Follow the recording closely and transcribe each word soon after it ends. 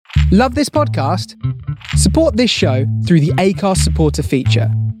Love this podcast? Support this show through the Acast supporter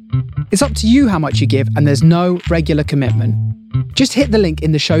feature. It's up to you how much you give, and there's no regular commitment. Just hit the link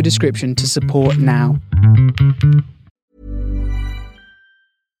in the show description to support now.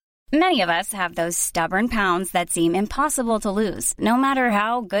 Many of us have those stubborn pounds that seem impossible to lose, no matter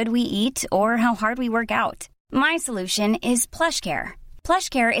how good we eat or how hard we work out. My solution is PlushCare.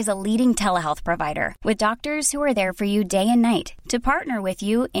 PlushCare is a leading telehealth provider with doctors who are there for you day and night to partner with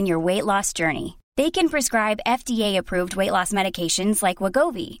you in your weight loss journey. They can prescribe FDA-approved weight loss medications like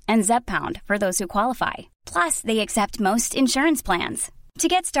Wegovy and Zepbound for those who qualify. Plus, they accept most insurance plans. To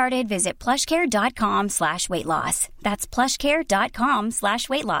get started, visit plushcare.com/weightloss. That's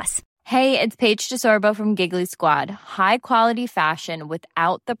plushcare.com/weightloss. Hey, it's Paige DeSorbo from Giggly Squad. High quality fashion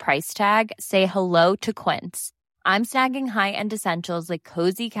without the price tag. Say hello to Quince. I'm snagging high-end essentials like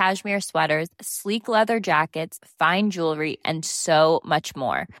cozy cashmere sweaters, sleek leather jackets, fine jewelry, and so much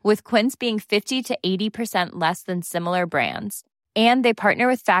more. With Quince being 50 to 80% less than similar brands. And they partner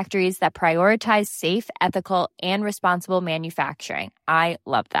with factories that prioritize safe, ethical, and responsible manufacturing. I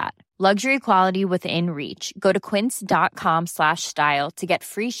love that. Luxury quality within reach. Go to quince.com/style to get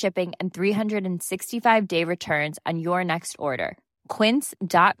free shipping and 365-day returns on your next order.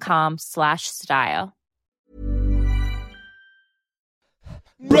 Quince.com/style.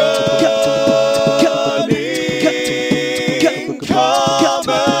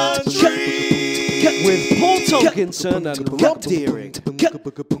 With Paul Tomkinson and Rob Deering.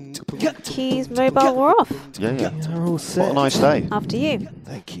 Keys, mobile, we're off. Yeah. We're all set. What a nice day. After you.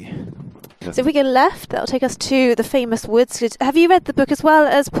 Thank you. So if we go left, that'll take us to the famous woods. Have you read the book as well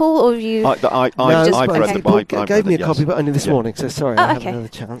as Paul, or have you? I've read okay. the Paul book. gave me a copy, but only this morning, so sorry, I haven't okay. had a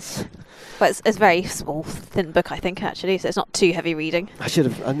chance. But it's a very small, thin book, I think, actually, so it's not too heavy reading. I should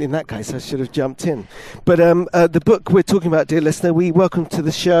have, in that case, I should have jumped in. But the book we're talking about, dear listener, we welcome to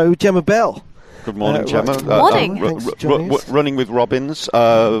the show Gemma Bell. Good morning, Gemma. Right. Morning. Running with Robbins.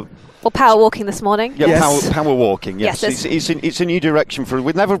 Or power walking this morning. Yeah, Yes. power walking. Yes, Yes, it's a new direction for.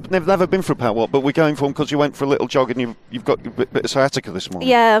 We've never been for a power walk, but we're going for one because you went for a little jog and you've got a bit of sciatica this morning.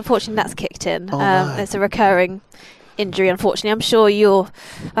 Yeah, unfortunately, that's kicked in. no. It's a recurring injury, unfortunately. I'm sure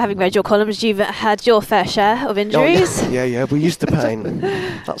having read your columns, you've had your fair share of injuries. Yeah, we're used to pain.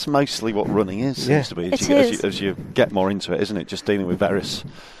 That's mostly what running is. Seems to be. It is. As you get more into it, isn't it? Just dealing with various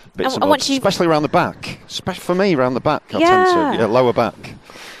bits And and once bobs, you- especially around the back. Especially for me, around the back. I Yeah. tend to lower back.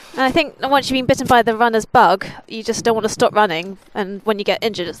 And I think once you've been bitten by the runner's bug, you just don't want to stop running. And when you get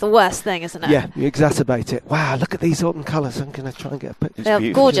injured, it's the worst thing, isn't it? Yeah, you exacerbate it. Wow, look at these autumn colours. I'm going to try and get a picture. It's They're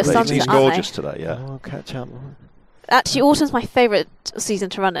beautiful. gorgeous It's sunset, aren't gorgeous today. Yeah. I'll catch up. Actually, autumn's my favourite season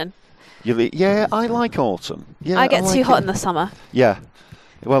to run in. Yeah, I like autumn. Yeah, I get like too hot it. in the summer. Yeah.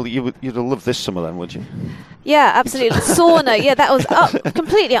 Well, you'd have loved this summer then, would you? Yeah, absolutely. Sauna. Yeah, that was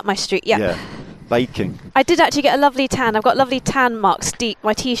completely up my street. Yeah. Baking. I did actually get a lovely tan. I've got lovely tan marks,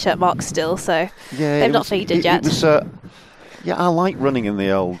 my T-shirt marks still, so they've not faded yet. Yeah, I like running in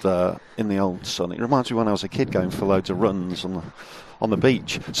the old sun. It reminds me when I was a kid going for loads of runs on the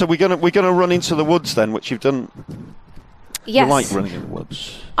beach. So we're gonna run into the woods then, which you've done. Yes. You like running in the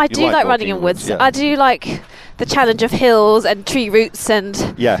woods. I do like running in woods. Yeah. I do like the challenge of hills and tree roots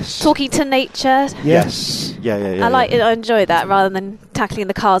and Yes. talking to nature. Yes. Yeah. I enjoy that rather than tackling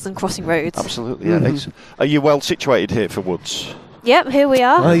the cars and crossing roads. Absolutely. Yeah. Are you well situated here for woods? Yep, here we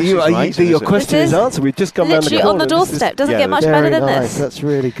are. Your amazing, question This is is answered. We've just come round the Literally corner. on the doorstep. Doesn't get much Very better than nice. this. That's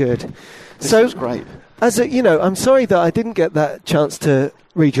really good. This is great. As I'm sorry that I didn't get that chance to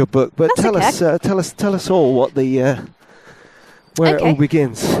read your book, but That's tell us all what the where it all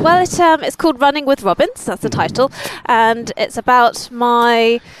begins. Well, it's called Running with Robbins. That's the title, and it's about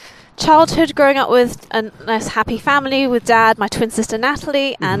my childhood growing up with a nice happy family with Dad, my twin sister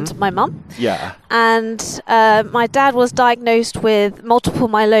Natalie, and my mum. Yeah. And my dad was diagnosed with multiple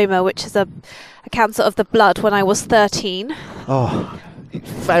myeloma, which is a cancer of the blood, when I was 13. Oh,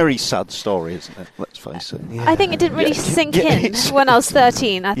 Very sad story, isn't it? Let's face it. yeah. I think it didn't really sink in it's- when I was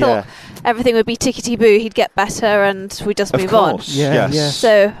 13. I thought everything would be tickety-boo, he'd get better and we'd just Of move on. course. Yeah, Yes. yeah.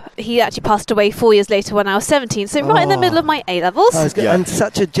 So he actually passed away 4 years later when I was 17, so right in the middle of my A-levels. And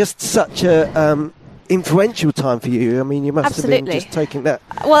such a influential time for you. I mean, you must have Absolutely. been just taking that.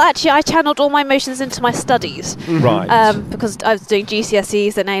 Well, actually, I channeled all my emotions into my studies. Right. Because I was doing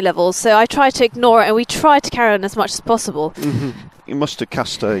GCSEs and A-levels, so I tried to ignore it and we tried to carry on as much as possible. You must have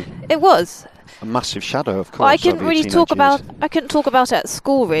cast a It was. massive shadow, of course. Well, I couldn't over your really teenage talk years. about. I couldn't talk about it at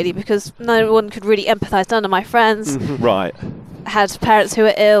school really because no one could really empathise. None of my friends Right. had parents who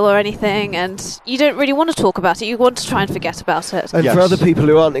were ill or anything, and you don't really want to talk about it. You want to try and forget about it. And Yes. for other people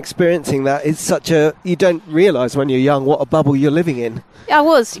who aren't experiencing that, it's you don't realise when you're young what a bubble you're living in. I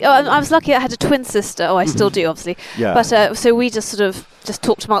was lucky. I had a twin sister. Oh, I still do, obviously. Yeah. But so we just sort of just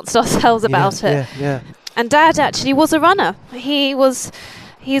talked amongst ourselves about it. Yeah. And Dad actually was a runner. He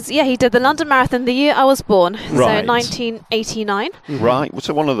did the London Marathon the year I was born, so Right. 1989. Right.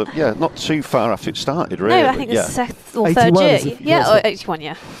 So one of the not too far after it started, really. No, I think yeah. it's the third 81 year. is it? Yeah, Was or it? 81,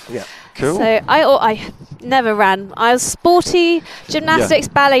 yeah. Yeah. Cool. So I never ran. I was sporty, gymnastics,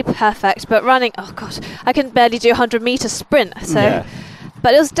 ballet, perfect, but running, oh God, I can barely do a 100-metre sprint. So, Yeah.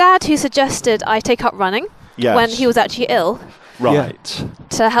 But it was Dad who suggested I take up running Yes. when he was actually ill, Right.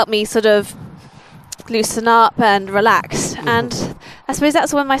 to help me sort of loosen up and relax. And I suppose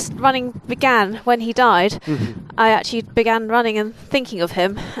that's when my running began. When he died, I actually began running and thinking of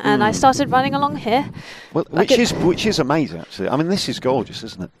him, and I started running along here. Well, which is amazing, actually. I mean, this is gorgeous,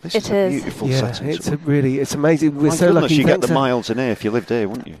 isn't it? This It is a is. beautiful Yeah, setting. it's amazing. We're My so goodness, lucky. you get Thanks the to- miles in here if you lived here,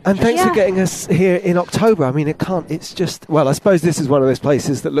 wouldn't you? And thanks for Yeah. getting us here in October. I mean, it's just, well, I suppose this is one of those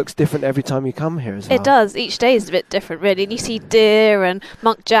places that looks different every time you come here as well. It does. Each day is a bit different, really. And you see deer and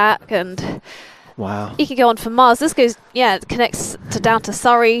munkjack, and Wow. you can go on for miles. This goes, it connects down to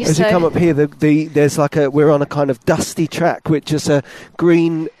Surrey. As so you come up here, there's we're on a kind of dusty track, which is a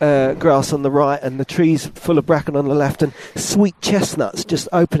green grass on the right and the trees full of bracken on the left and sweet chestnuts just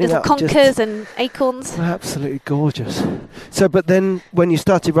opening little up. just- conkers and acorns. Absolutely gorgeous. So, but then when you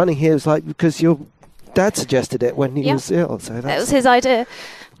started running here, it was like because your dad suggested it when he Yeah. was ill. So It that's was his idea.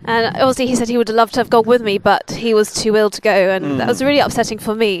 And obviously he said he would have loved to have gone with me, but he was too ill to go, and that was really upsetting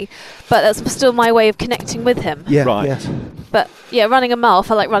for me. But that's still my way of connecting with him. yeah, Right. yes. But yeah, running a mile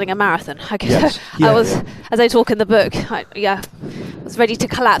felt like running a marathon. I guess Yes. Yeah, I was, yeah. as I talk in the book, I was ready to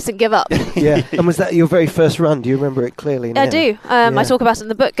collapse and give up. Yeah. And was that your very first run? Do you remember it clearly? I now? do. Yeah. I talk about it in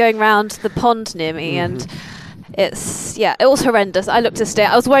the book, going round the pond near me, and it was horrendous. I looked this day.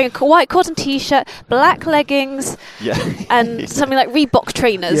 I was wearing a white cotton T-shirt, black leggings, Yeah. and something like Reebok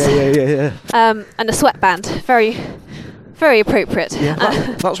trainers, Yeah. and a sweatband. Very, very appropriate. Yeah.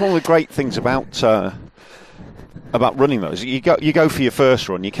 That's one of the great things about running, though, is you go for your first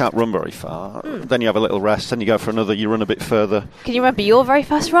run, you can't run very far, then you have a little rest, then you go for another, you run a bit further. Can you remember your very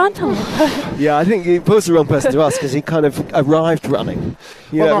first run? Yeah, I think Paul's the wrong person to ask because he kind of arrived running.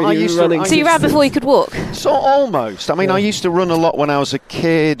 You Well, know, no, I you were used to- running. I So you ran before you could walk? So almost. I mean, I used to run a lot when I was a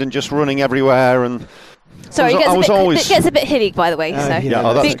kid and just running everywhere, and Sorry, I was always- it gets a bit hilly, by the way. Oh, So yeah.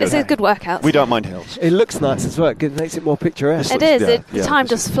 Oh, that's it's a good. good workout. We don't mind hills. It looks nice as well. It makes it more picturesque. It is. Yeah, Time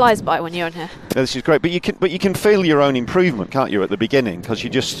this just flies by when you're in here. Yeah, this is great, but you can feel your own improvement, can't you, at the beginning? Because you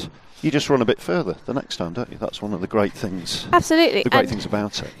just run a bit further the next time, don't you? That's one of the great things. Absolutely. The great And things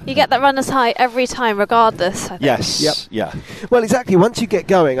about it. you get that runner's high every time, regardless. I think. Yes. Yep. Yeah. Well, exactly. Once you get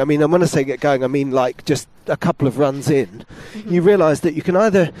going, I mean, and when I say get going, I mean like just a couple of runs in, you realise that you can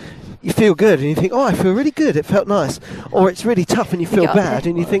either you feel good and you think, oh, I feel really good, it felt nice, or it's really tough and you feel Yeah. bad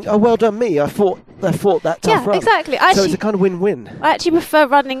and you think, oh, well done me, I fought that tough Yeah, run. exactly. So it's a kind of win-win. I actually prefer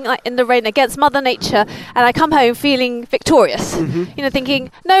running like in the rain against Mother Nature, and I come home feeling victorious. You know,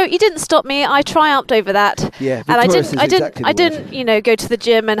 thinking, no, you didn't stop me. I triumphed over that. Yeah, and I victorious didn't. is exactly I the word. didn't. You know, go to the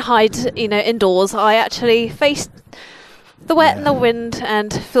gym and hide. You know, indoors. I actually faced the wet and the wind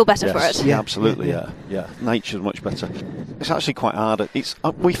and feel better for it. Yeah, absolutely. Yeah. Nature's much better. It's actually quite harder.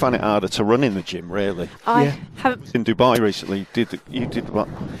 We find it harder to run in the gym, really. I Yeah. haven't. In Dubai recently, you did what?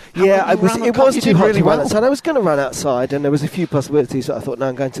 Yeah, You it was you too did hot really to run well. outside. I was going to run outside, and there was a few possibilities. So I thought, no,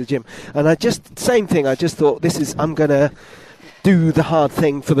 I'm going to the gym, and same thing. I just thought, I'm going to do the hard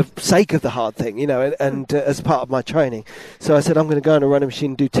thing for the sake of the hard thing, you know, and as part of my training. So I said, I'm going to go on a running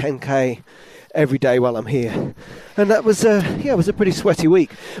machine and do 10k every day while I'm here, and that was it was a pretty sweaty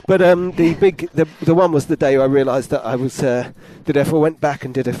week. But the one was the day I realised that I was that if I went back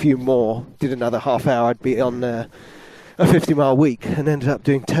and did a few more, did another half hour, I'd be on a 50-mile week, and ended up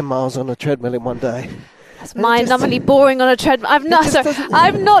doing 10 miles on a treadmill in one day. That's And it just- mind-numbingly boring on a treadmill.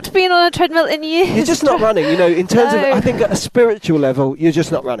 I've not been on a treadmill in years. You're just not running, you know. In terms of, No. I think at a spiritual level, you're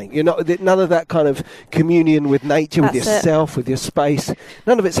just not running. You're not none of that kind of communion with nature, with That's it. yourself, with your space.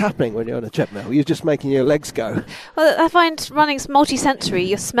 None of it's happening when you're on a treadmill. You're just making your legs go. Well, I find running's multi-sensory.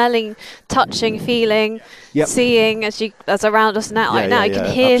 You're smelling, touching, feeling, Yep. seeing as around us now. Yeah, Like now, yeah, you can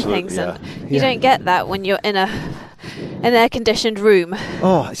yeah, hear absolutely, things, yeah. and you Yeah. don't get that when you're in an air-conditioned room.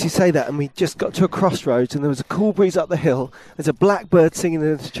 Oh, as you say that, and we just got to a crossroads, and there was a cool breeze up the hill. There's a blackbird singing in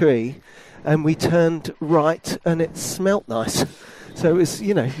a tree, and we turned right, and it smelt nice. So it's,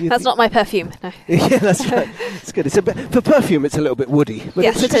 That's not my perfume. No. Yeah, that's right. It's good. For perfume, it's a little bit woody. But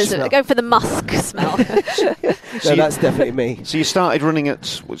Yes, it's it is. smell. Go for the musk smell. No, that's definitely me. So you started running at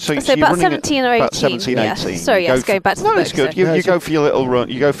So about 17 or 18. About 17, yeah. 18. Sorry, yes, going back to the No, book. it's good. so- You go for your little run.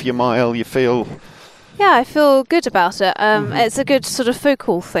 You go for your mile. You feel. Yeah, I feel good about it. It's a good sort of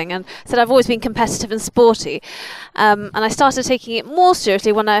focal thing, and so I've always been competitive and sporty. And I started taking it more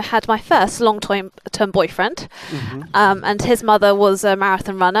seriously when I had my first long-term boyfriend. And his mother was a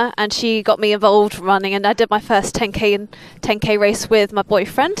marathon runner, and she got me involved running. And I did my first 10k race with my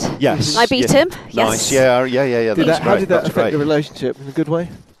boyfriend. Yes. I beat him. Nice. Yes. Yeah. How did that That's affect great. the relationship in a good way?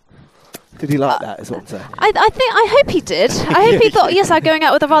 Did he like that? Is what I'm saying. I hope he did. I hope he thought, yes, I'm going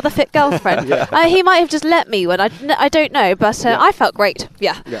out with a rather fit girlfriend. He might have just let me when I don't know, but I felt great.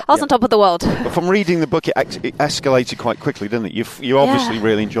 Yeah, I was on top of the world. But from reading the book, it escalated quite quickly, didn't it? You obviously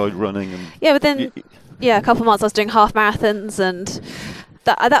really enjoyed running. And Yeah, within a couple of months I was doing half marathons, and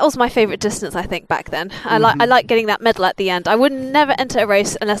that was my favourite distance, I think, back then. I like getting that medal at the end. I would never enter a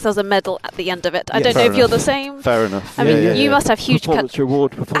race unless there was a medal at the end of it. I don't know if you're the same. Fair enough. I mean, you must have huge... performance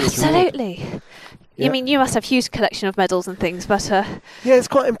reward. Absolutely. Yeah. I mean, you must have huge collection of medals and things, but... Yeah, it's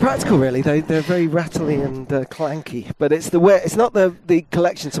quite impractical, really. They're very rattly and clanky, but it's it's not the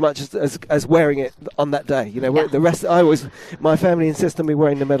collection so much as wearing it on that day. The rest. My family insist on me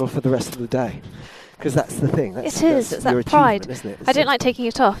wearing the medal for the rest of the day, because that's the thing. It's your that pride. isn't it? I don't like taking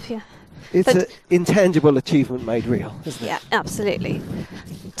it off, yeah. It's an intangible achievement made real, isn't it? Yeah, absolutely.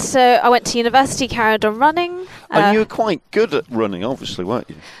 So I went to university, carried on running. And you were quite good at running, obviously, weren't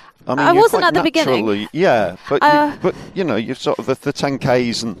you? I mean, I you're wasn't quite at the beginning. naturally- Yeah, but you're sort of the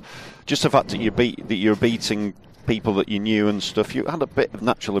 10Ks and just the fact that you're beating people that you knew and stuff. You had a bit of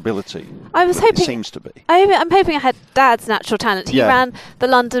natural ability. I was hoping. It seems to be. I'm hoping I had Dad's natural talent. He Yeah. ran the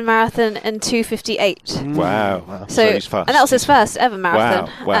London Marathon in 2:58. Wow. So he's fast. and that was his first ever marathon.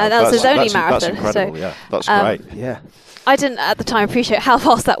 Wow. And that was his only that's marathon. incredible. So Yeah, that's great. Yeah. I didn't at the time appreciate how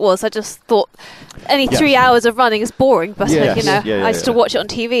fast that was. I just thought any 3 hours of running is boring. But Yes. I used to watch it on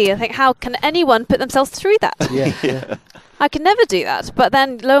TV. I think, how can anyone put themselves through that? Yeah. I could never do that. But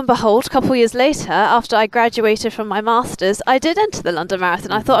then, lo and behold, a couple of years later, after I graduated from my master's, I did enter the London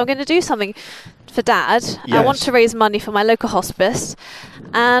Marathon. I thought, I'm going to do something for Dad. I want Yes. to raise money for my local hospice.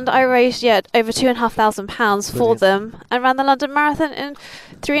 And I raised, over £2,500 for them and ran the London Marathon in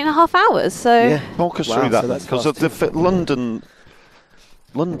 3.5 hours. So Walk us Wow, through that so then, that's because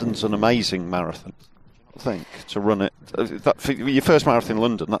London's an amazing marathon. I think to run it. For your first marathon in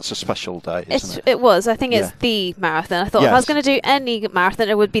London, that's a special day, isn't it? It was. I think it's Yeah. the marathon. I thought if I was Yes. going to do any marathon,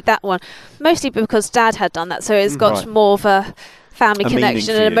 it would be that one. Mostly because Dad had done that, so it's got Right. more of a family A meaning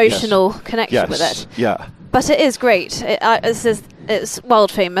connection for and you, yes. emotional connection with it. Yeah. But it is great. It's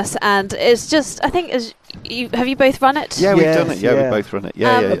world famous, and it's just. I think have you both run it? Yeah, we've Yes, done it. Yeah, yeah. we both run it.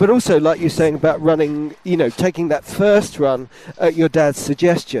 Yeah. But also, like you're saying about running, taking that first run at your dad's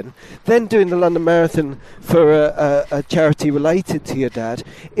suggestion, then doing the London Marathon for a charity related to your dad,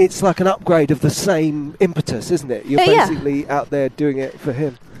 it's like an upgrade of the same impetus, isn't it? You're Yeah. basically out there doing it for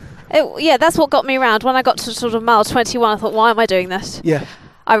him. That's what got me around. When I got to sort of mile 21, I thought, why am I doing this? Yeah.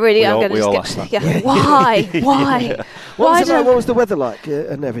 I'm We going to all just ask get. that. Yeah. Why? Why? What Why was it like? do- What was the weather like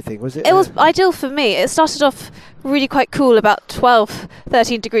and everything? Was it? It was ideal for me. It started off really quite cool, about 12,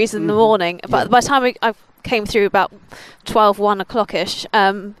 13 degrees in the morning. But by the time I came through about 12, 1 o'clock-ish,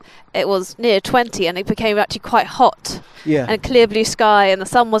 it was near 20, and it became actually quite hot. Yeah. And clear blue sky, and the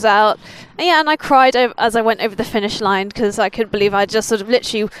sun was out. And I cried as I went over the finish line, because I couldn't believe I'd just sort of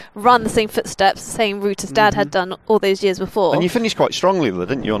literally run the same footsteps, the same route as Dad had done all those years before. And you finished quite strongly, though,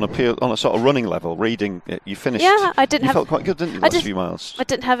 didn't you? On a sort of running level, reading it, you finished. Yeah, I didn't You have- felt quite good, didn't you? The last few miles. I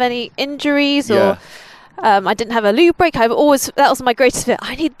didn't have any injuries Yeah. or. I didn't have a loo break. That was my greatest fear.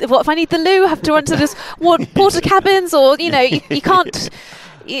 What if I need the loo? I have to run to this porta cabins, or you can't.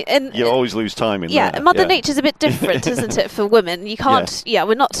 You always lose time in yeah, there. Mother Nature's a bit different, isn't it, for women? You can't. Yeah,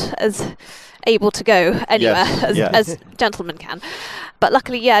 we're not as able to go anywhere as gentlemen can. But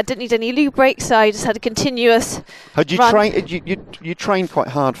luckily, I didn't need any loo breaks, so I just had a continuous. Had you run. trained? You trained quite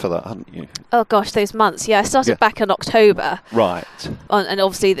hard for that, hadn't you? Oh gosh, those months. Yeah, I started back in October. Right. And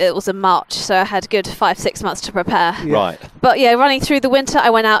obviously it was in March, so I had a good 5-6 months to prepare. Yeah. Right. But running through the winter, I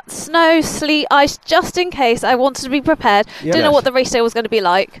went out snow, sleet, ice, just in case. I wanted to be prepared. Yeah. Didn't know what the race day was going to be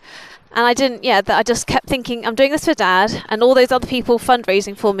like. And I didn't, I just kept thinking, I'm doing this for Dad and all those other people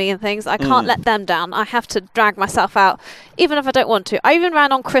fundraising for me and things. I can't let them down. I have to drag myself out, even if I don't want to. I even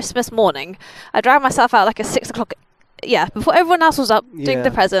ran on Christmas morning. I dragged myself out like at 6 o'clock. Yeah, before everyone else was up doing Yeah.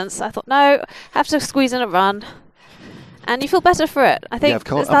 the presents. I thought, no, I have to squeeze in a run. and you feel better for it. I think of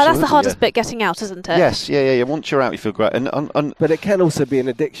course, that's the absolutely, hardest bit, getting out, isn't it? Yes, yeah. Once you're out, you feel great. And But it can also be an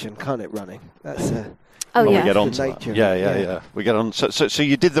addiction, can't it, running? That's Oh, well, yeah. we get on The to nature that. of it, Yeah. We get on. So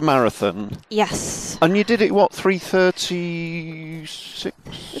you did the marathon, Yes. and you did it 3:36?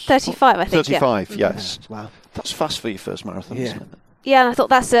 35, I think. 35. Yeah. Yes. Wow. That's fast for your first marathon, Yeah. isn't it? Yeah, and I thought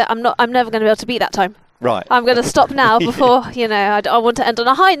that's it. I'm never going to be able to beat that time. Right. I'm going to stop now before, I want to end on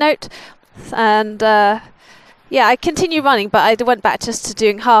a high note. And, I continue running, but I went back just to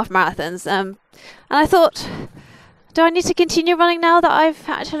doing half marathons. And I thought, do I need to continue running now that I've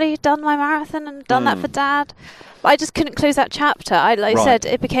actually done my marathon and done that for Dad? But I just couldn't close that chapter. I said,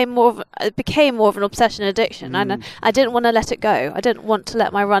 it became more of an obsession, addiction, and I didn't want to let it go. I didn't want to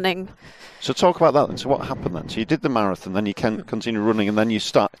let my running. So talk about that then. So what happened then? So you did the marathon, then you can continue running, and then you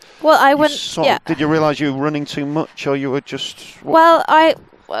start. Well, I went. Did you realise you were running too much, or you were just? Well, I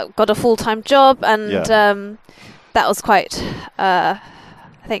got a full-time job, and that was quite, I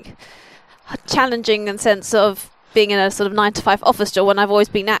think, challenging in the sense of being in a sort of 9-to-5 office job when I've always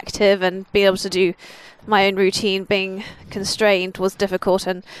been active, and being able to do my own routine being constrained was difficult,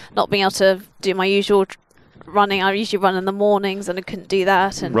 and not being able to do my usual running. I usually run in the mornings, and I couldn't do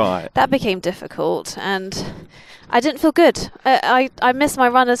that, and that became difficult, and I didn't feel good. I missed my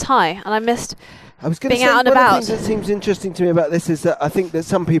runner's high, and I missed being out and about. One of the things that seems interesting to me about this is that I think that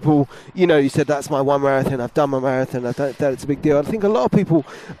some people, you said that's my one marathon, I've done my marathon, I don't doubt it's a big deal. I think a lot of people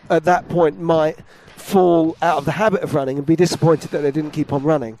at that point might fall out of the habit of running and be disappointed that they didn't keep on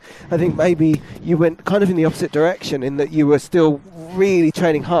running. I think maybe you went kind of in the opposite direction, in that you were still really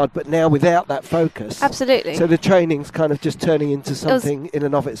training hard, but now without that focus. Absolutely. So the training's kind of just turning into something in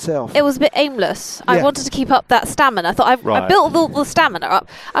and of itself. It was a bit aimless. Yeah. I wanted to keep up that stamina. I thought I built the stamina up.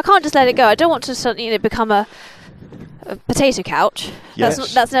 I can't just let it go. I don't want to become a potato couch.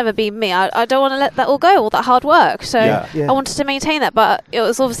 Yes. That's never been me. I don't want to let that all go, all that hard work. So I wanted to maintain that, but it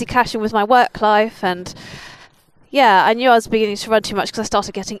was obviously clashing with my work life, and I knew I was beginning to run too much because I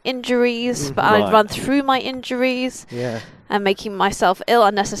started getting injuries, but I'd run through my injuries and making myself ill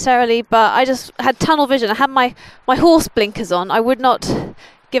unnecessarily. But I just had tunnel vision. I had my horse blinkers on. I would not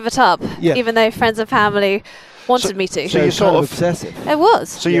give it up, even though friends and family wanted me to. So you're sort of obsessive. It was.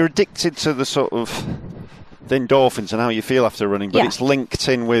 So you're addicted to the sort of the endorphins and how you feel after running, but it's linked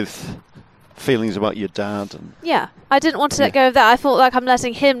in with feelings about your dad. And I didn't want to let go of that. I felt like I'm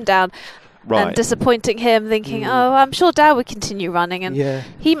letting him down. And disappointing him, thinking, oh, I'm sure Dad would continue running, and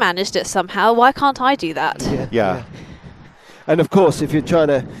he managed it somehow. Why can't I do that? Yeah. And of course, if you're trying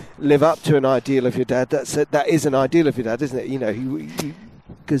to live up to an ideal of your dad, that is an ideal of your dad, isn't it?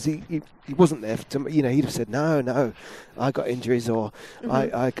 Because he wasn't there to, he'd have said, no, I got injuries, or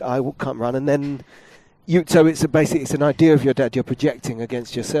I can't run, and then. So it's an idea of your dad you're projecting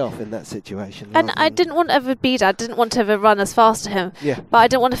against yourself in that situation. And I didn't want to ever be Dad. I didn't want to ever run as fast as him. Yeah. But I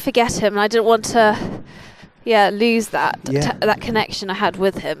didn't want to forget him, and I didn't want to, lose that that connection I had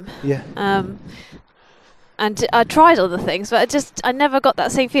with him. Yeah. And I tried other things, but I never got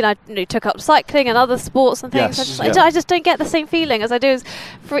that same feeling. I took up cycling and other sports and things. Yes, I just don't get the same feeling as I do.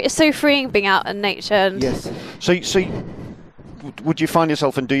 It's so freeing being out in nature. And yes. So would you find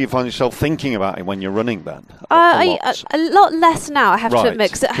yourself, and do you find yourself thinking about him when you're running then? A lot less now, I have to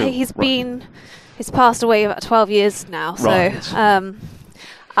admit, because he's passed away about 12 years now. So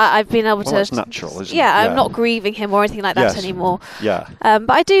I've been able to. That's natural, isn't it? Yeah, I'm not grieving him or anything like that anymore. Yeah.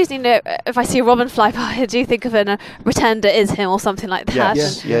 But I do, if I see a robin fly by, I do think of it and pretend it is him or something like that.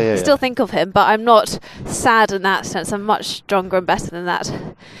 Yes. I still think of him, but I'm not sad in that sense. I'm much stronger and better than that.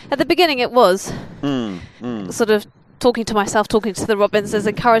 At the beginning, it was sort of talking to myself, talking to the robins as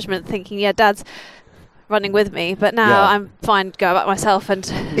encouragement, thinking, Dad's running with me, but now I'm fine to go about myself. And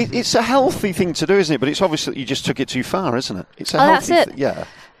it's a healthy thing to do, isn't it? But it's obvious that you just took it too far, isn't it? It's a healthy that's it.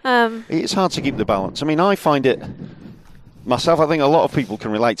 It's hard to keep the balance. I mean, I find it myself. I think a lot of people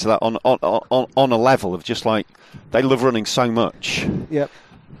can relate to that on a level of just like they love running so much. Yep.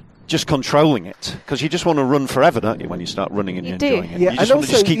 Just controlling it, because you just want to run forever, don't you? When you start running and you're enjoying it, yeah, you just want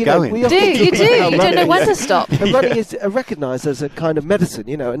to just keep going. You do. You don't know when to stop. And running is recognised as a kind of medicine,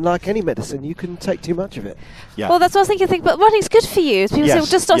 and like any medicine, you can take too much of it. Yeah. Well, that's what I was thinking. But running's good for you. People say,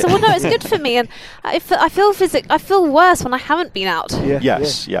 just stop. Well, no, it's good for me, and I feel worse when I haven't been out.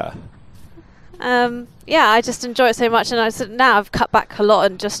 I just enjoy it so much, and now I've cut back a lot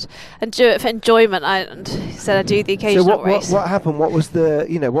and just do it for enjoyment. Instead I do the occasional race. What happened? What was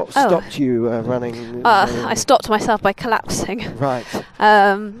what stopped you running? I stopped myself by collapsing. Right.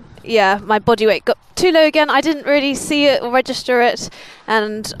 My body weight got too low again. I didn't really see it or register it,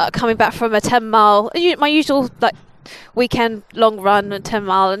 and coming back from a 10-mile, my usual weekend long run and 10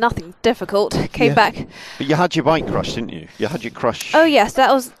 mile and nothing difficult. Came back. But you had your bike crush, didn't you? You had your crush. Oh yes,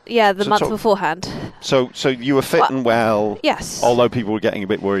 that was the month beforehand. So you were fit and well. Yes. Although people were getting a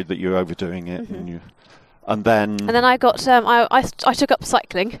bit worried that you were overdoing it, and then I got I took up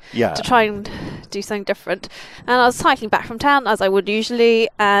cycling to try and do something different, and I was cycling back from town as I would usually,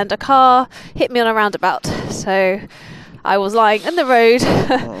 and a car hit me on a roundabout, so I was lying in the road.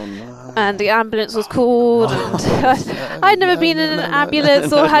 Oh, no. And the ambulance was called, and I'd never been in an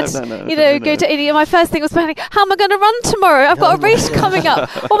ambulance or had go to any. My first thing was planning, how am I going to run tomorrow? I've got a race coming up.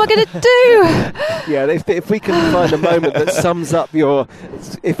 What am I going to do? Yeah, if we can find a moment that sums up your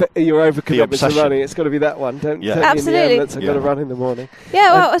overcommitment to running, it's got to be that one. Don't Absolutely. In the ambulance, I've got to run in the morning.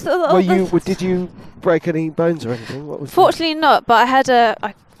 Yeah, did you break any bones or anything? What was fortunately not, but I had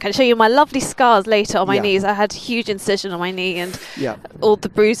I can show you my lovely scars later on my knees. I had a huge incision on my knee and all the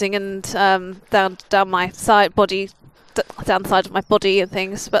bruising and down my side body, down the side of my body and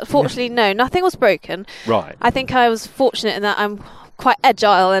things. But fortunately, no, nothing was broken. Right. I think I was fortunate in that I'm quite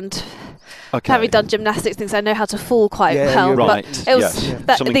agile and having done gymnastics things, I know how to fall quite well. Right. But it was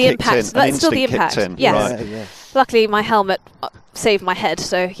the impact. That's still the impact. Yes. Right. Yeah. Luckily, my helmet saved my head.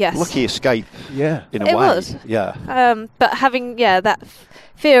 So yes. Lucky escape. Yeah. In a way. It was. Yeah. But having that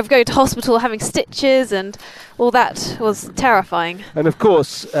fear of going to hospital, having stitches and all that was terrifying. And of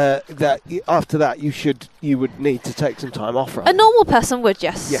course, after that, you would need to take some time off, right? A normal person would,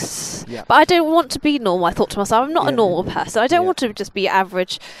 yes. Yes. Yeah. But I don't want to be normal. I thought to myself, I'm not a normal person. I don't want to just be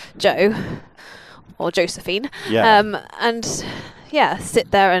average Joe or Josephine. Yeah. And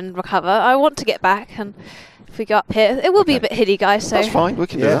sit there and recover. I want to get back, and if we go up here, it will be a bit hilly, guys. So that's fine. We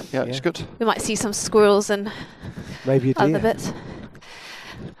can do that. Yeah, it's good. We might see some squirrels and maybe other bits.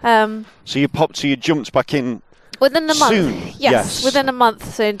 So you jumped back in within a month. Soon. Yes, within a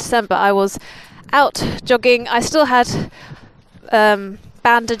month. So in December, I was out jogging. I still had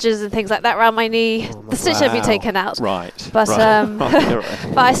bandages and things like that around my knee. The stitch had been taken out. Right. But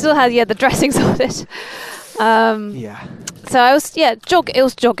but I still had the dressings on it. So I was it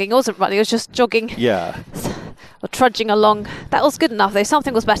was jogging. It wasn't running. It was just jogging. Yeah. Or trudging along. That was good enough though.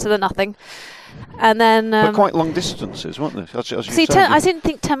 Something was better than nothing. And then, but quite long distances, weren't they? I didn't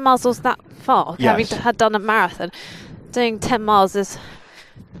think 10 miles was that far. Having had done a marathon, doing 10 miles is.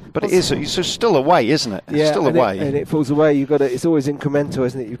 But it is. It's still a way, isn't it? Yeah, it's still a way. And it falls away. You've got to. It's always incremental,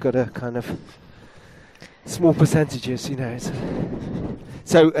 isn't it? You've got to kind of small percentages, But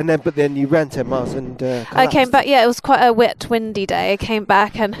then you ran 10 miles and. I came back. Yeah, it was quite a wet, windy day. I came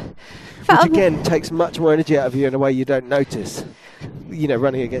back and. Which again takes much more energy out of you in a way you don't notice.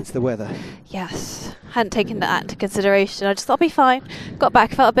 Running against the weather. Yes, hadn't taken that into consideration. I just thought I'll be fine. Got back,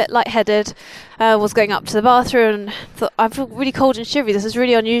 felt a bit lightheaded. Was going up to the bathroom and thought, I feel really cold and shivery. This is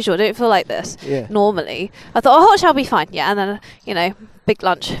really unusual. I don't feel like this normally. I thought, I'll be fine. Yeah, and then big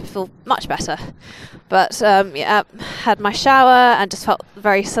lunch. Feel much better. But had my shower and just felt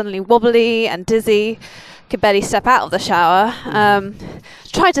very suddenly wobbly and dizzy. Could barely step out of the shower.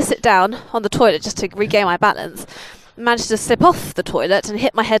 Tried to sit down on the toilet just to regain my balance. Managed to slip off the toilet and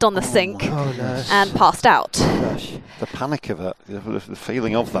hit my head on the sink and passed out. Gosh. The panic of it, the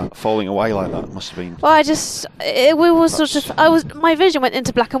feeling of that, falling away like that must have been... Well, my vision went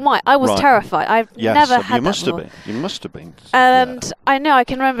into black and white. I was terrified. I've never had you must have been. You must have been. And I know, I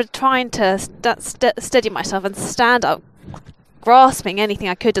can remember trying to steady myself and stand up, grasping anything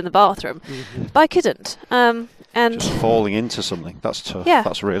I could in the bathroom, but I couldn't. And just falling into something, that's tough. Yeah.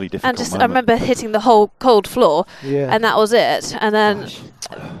 That's really difficult. And I remember hitting the whole cold floor, and that was it. And then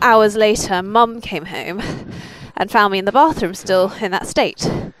hours later, Mum came home and found me in the bathroom still in that state.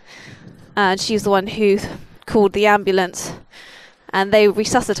 And she's the one who called the ambulance, and they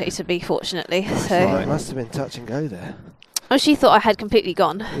resuscitated me, fortunately. So it must have been touch and go there. Oh, she thought I had completely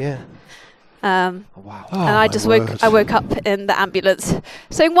gone. Yeah. Wow. And I just woke up in the ambulance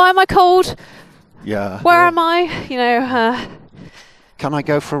saying, "Why am I cold? Yeah. Where am I? Can I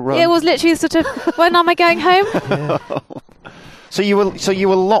go for a run?" It was literally sort of, when am I going home? Yeah. So you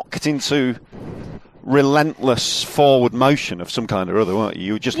were locked into relentless forward motion of some kind or other, weren't you?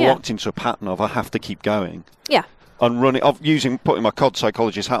 You were just locked into a pattern of I have to keep going. Yeah. And putting my COD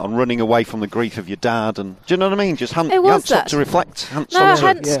psychologist hat on, running away from the grief of your dad, and do you know what I mean? Just you hadn't stopped to reflect. I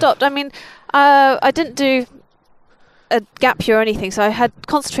hadn't stopped. I mean, I didn't do a gap year or anything, so I had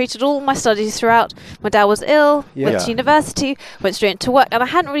concentrated all my studies throughout. My dad was ill, went to university, went straight into work, and I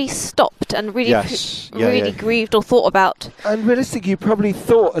hadn't really stopped and really grieved or thought about. And realistically, you probably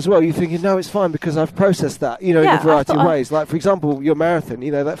thought as well, you're thinking, no, it's fine because I've processed that, in a variety of ways. Like, for example, your marathon,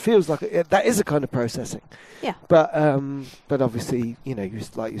 that feels like that is a kind of processing. Yeah. But obviously,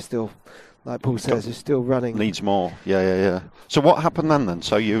 you're still like Paul says, is still running. Needs more. Yeah. So what happened then?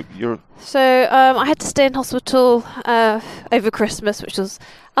 So you're... So I had to stay in hospital over Christmas, which was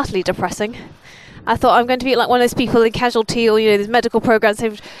utterly depressing. I thought I'm going to be like one of those people in Casualty or, these medical programs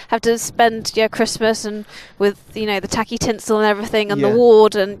who have to spend Christmas and with, the tacky tinsel and everything and the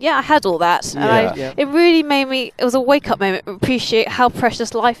ward. And I had all that. And it really made me, it was a wake-up moment, appreciate how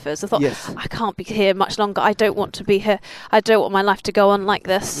precious life is. I thought, I can't be here much longer. I don't want to be here. I don't want my life to go on like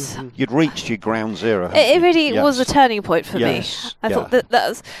this. Mm-hmm. You'd reached your ground zero. It really was a turning point for me. I thought that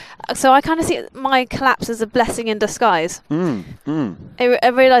was... So I kind of see my collapse as a blessing in disguise.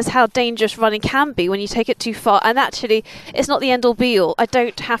 I realised how dangerous running can be when you take it too far, and actually it's not the end all be all. I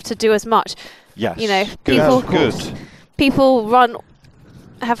don't have to do as much. People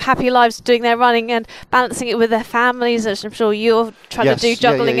have happy lives doing their running and balancing it with their families, as I'm sure you're trying to do,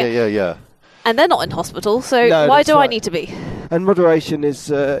 juggling it. And they're not in hospital, so why do I need to be? And moderation is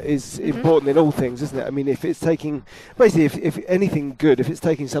important in all things, isn't it? I mean, if it's taking, basically, if anything good, if it's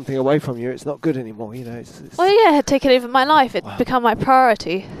taking something away from you, it's not good anymore. It's it had taken over my life. It's become my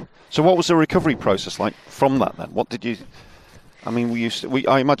priority. So what was the recovery process like from that then? What did you... I mean,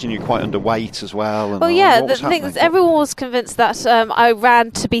 I imagine you're quite underweight as well. And the thing is, everyone was convinced that I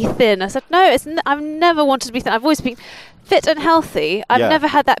ran to be thin. I said, no, I've never wanted to be thin. I've always been fit and healthy. I've never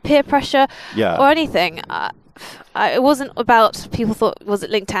had that peer pressure or anything. It wasn't about, people thought, was it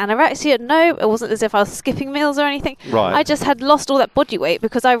linked to anorexia? No, it wasn't as if I was skipping meals or anything. Right. I just had lost all that body weight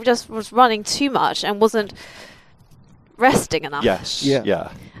because I just was running too much and wasn't resting enough. Yes,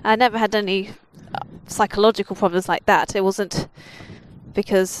 yeah. I never had any psychological problems like that. It wasn't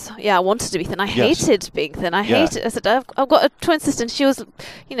because I wanted to be thin. I hated being thin. I hated. I said I've got a twin sister, and she was,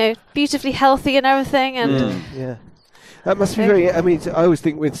 beautifully healthy and everything. And that must be very. I mean, I always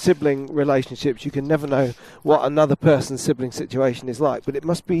think with sibling relationships, you can never know what another person's sibling situation is like. But it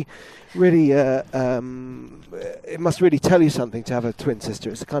must be really. It must really tell you something to have a twin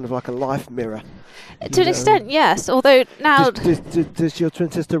sister. It's kind of like a life mirror. To an extent, yes. Although now, does your twin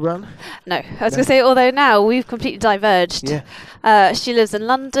sister run? No, I was going to say. Although now we've completely diverged. Yeah. She lives in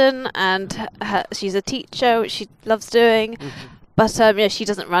London, and she's a teacher, which she loves doing. Mm-hmm. But she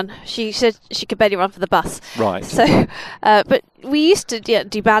doesn't run. She said she could barely run for the bus. Right. So, but we used to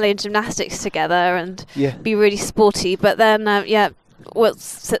do ballet and gymnastics together and be really sporty. But then,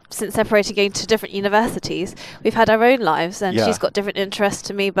 since separating, going to different universities, we've had our own lives, and she's got different interests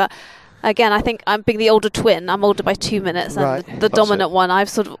to me. But again, I think I'm being the older twin. I'm older by 2 minutes, and the dominant one. I've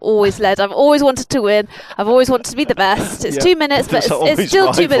sort of always led. I've always wanted to win. I've always wanted to be the best. It's 2 minutes, but it's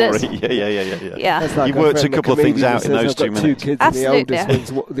still 2 minutes. Yeah. Like you worked a couple of things out in those 2 minutes. 2 kids, absolutely.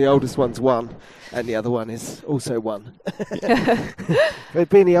 And the oldest one's 1, and the other one is also 1. But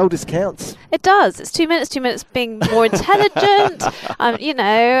being the oldest counts. It does. It's 2 minutes. 2 minutes being more intelligent.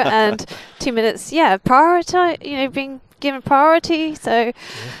 And 2 minutes. Priority. Being given priority. So.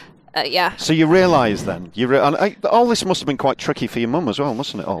 So you realise then, all this must have been quite tricky for your mum as well,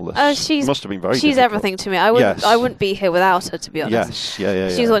 mustn't it? All this must have been very. She's difficult. Everything to me. I wouldn't be here without her, to be honest.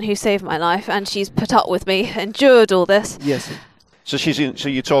 Yes, She's the one who saved my life, and she's put up with me, endured all this. Yes. So so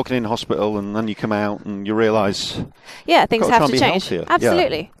you're talking in hospital, and then you come out and you realise. Yeah, things have to change. Healthier.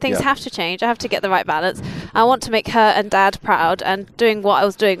 Absolutely, things have to change. I have to get the right balance. I want to make her and Dad proud, and doing what I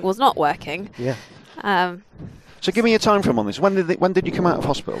was doing was not working. Yeah. So give me a time frame on this. When did you come out of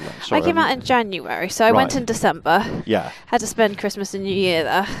hospital then? Sorry, I came out in January, so I went in December. Yeah. Had to spend Christmas and New Year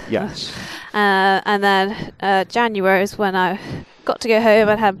there. Yes. And then January is when I got to go home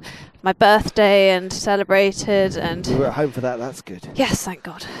and had my birthday and celebrated. And you were at home for that. That's good. Yes, thank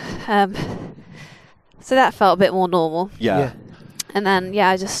God. So that felt a bit more normal. Yeah. And then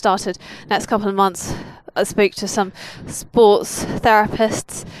I just started. Next couple of months, I spoke to some sports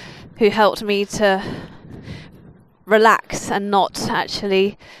therapists who helped me to relax and not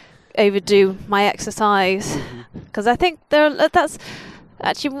actually overdo my exercise, because I think that's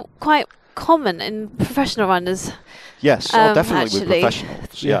actually quite common in professional runners. Yes, definitely with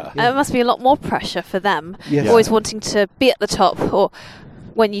professionals. Yeah. It must be a lot more pressure for them. Yes. Always wanting to be at the top, or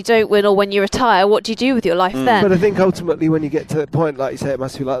when you don't win or when you retire, what do you do with your life then? But I think ultimately when you get to that point, like you say, it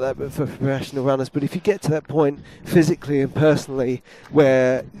must be like that but for professional runners. But if you get to that point physically and personally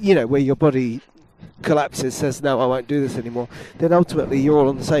where your body collapses, says no, I won't do this anymore, then ultimately you're all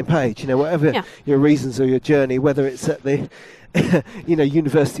on the same page. Whatever your reasons or your journey, whether it's at the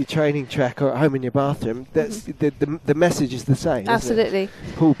university training track or at home in your bathroom, that's the message is the same. Absolutely.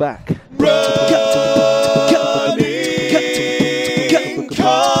 Pull back.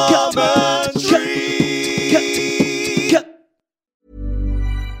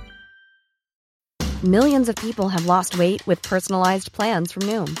 Millions of people have lost weight with personalized plans from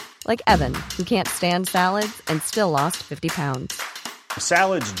Noom. Like Evan, who can't stand salads and still lost 50 pounds.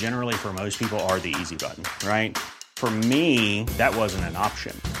 Salads generally for most people are the easy button, right? For me, that wasn't an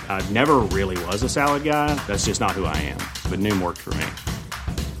option. I never really was a salad guy. That's just not who I am. But Noom worked for me.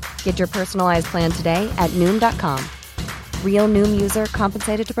 Get your personalized plan today at Noom.com. Real Noom user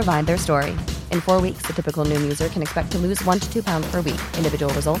compensated to provide their story. In 4 weeks, the typical Noom user can expect to lose 1 to 2 pounds per week.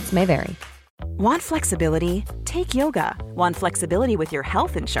 Individual results may vary. Want flexibility? Take yoga. Want flexibility with your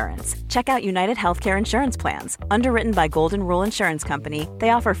health insurance? Check out United Healthcare Insurance Plans. Underwritten by Golden Rule Insurance Company,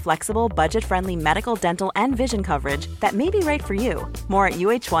 they offer flexible, budget-friendly medical, dental, and vision coverage that may be right for you. More at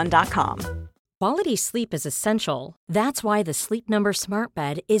uh1.com. Quality sleep is essential. That's why the Sleep Number Smart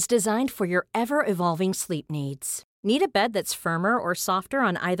Bed is designed for your ever-evolving sleep needs. Need a bed that's firmer or softer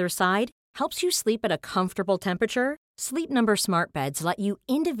on either side? Helps you sleep at a comfortable temperature? Sleep Number Smart Beds let you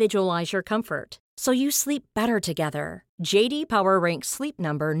individualize your comfort, so you sleep better together. J.D. Power ranks Sleep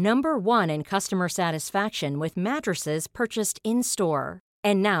Number number 1 in customer satisfaction with mattresses purchased in-store.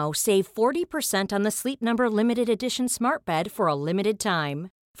 And now, save 40% on the Sleep Number Limited Edition Smart Bed for a limited time.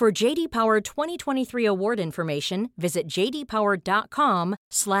 For J.D. Power 2023 award information, visit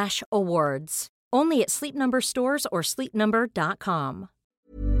jdpower.com/awards. Only at Sleep Number stores or sleepnumber.com.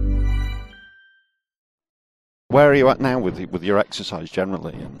 Where are you at now with your exercise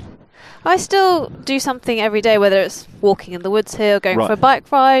generally? And I still do something every day, whether it's walking in the woods here, or going Right. for a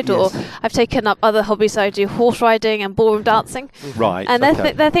bike ride, Yes. or I've taken up other hobbies. I do horse riding and ballroom dancing. Right. And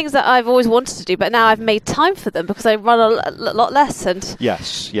okay. they're things that I've always wanted to do, but now I've made time for them because I run a lot less. And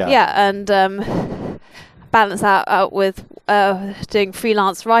Yes. Yeah. and balance out with doing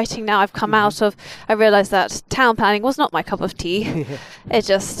freelance writing. Now I've come out of, I realised that town planning was not my cup of tea. It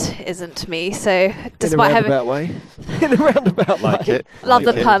just isn't me. So despite in a roundabout way. In a roundabout Like way. it. Love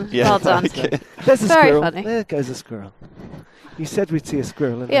like the it. pun. Yeah, Well done. like it. There's a Very squirrel. funny. There goes a squirrel. You said we'd see a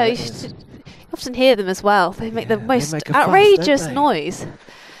squirrel. Yeah, you often hear them as well. They make the they most make a fuss, outrageous don't they? noise.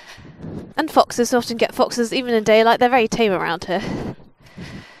 And foxes, often get foxes even in daylight. They're very tame around here.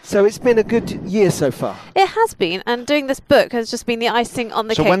 So it's been a good year so far. It has been, and doing this book has just been the icing on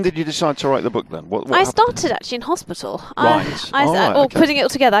the So cake. when did you decide to write the book then? What I happened? started actually in hospital. Right. Okay. Putting it all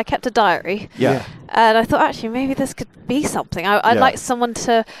together, I kept a diary. Yeah. And I thought, actually, maybe this could be something. I'd Yeah. like someone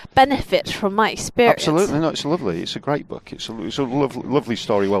to benefit from my experience. Absolutely. No, it's lovely. It's a great book. It's a lovely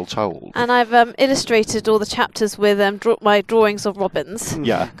story, well told. And I've illustrated all the chapters with my drawings of robins.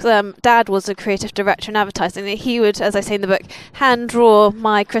 Yeah. Because Dad was a creative director in advertising. He would, as I say in the book, hand draw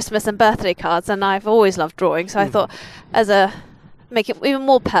my Christmas and birthday cards, and I've always loved drawing. So I thought, make it even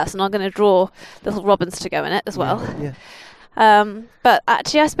more personal, I'm going to draw little robins to go in it as well. Yeah. But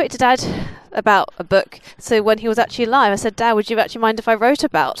actually, I spoke to Dad about a book. So when he was actually alive, I said, Dad, would you actually mind if I wrote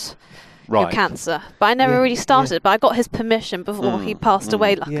about your Right. cancer? But I never Yeah, really started. yeah. But I got his permission before he passed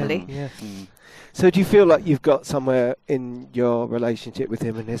away, luckily. Yeah. So do you feel like you've got somewhere in your relationship with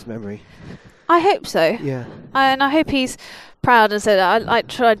him and his memory? I hope so. Yeah. And I hope he's proud and said, I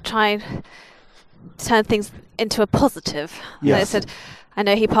try and turn things into a positive. Yes. And I said, I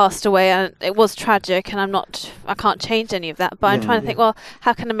know he passed away and it was tragic and I can't change any of that, but I'm trying to think, well,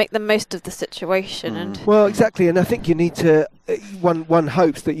 how can I make the most of the situation? And Well, exactly, and I think you need to. One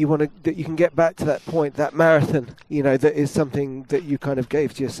hopes that that you can get back to that point, that marathon. That is something that you kind of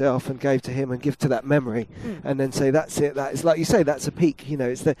gave to yourself and gave to him and give to that memory, and then say that's it. That is, like you say, that's a peak.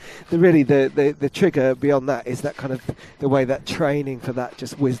 It's the trigger beyond that is that kind of the way that training for that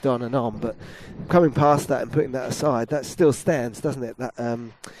just whizzed on and on. But coming past that and putting that aside, that still stands, doesn't it?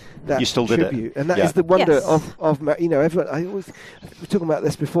 That You still did it. tribute, and that is the wonder of everyone. I always we were talking about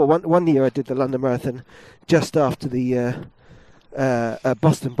this before. One year I did the London Marathon just after the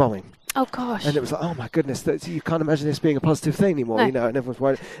Boston bombing. oh gosh, And it was like, oh my goodness, you can't imagine this being a positive thing anymore, No. and everyone's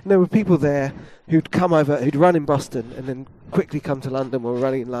worried. And there were people there who'd come over, who'd run in Boston and then quickly come to London, were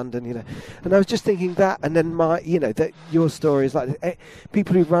running in London, And I was just thinking that, and then that your story is like,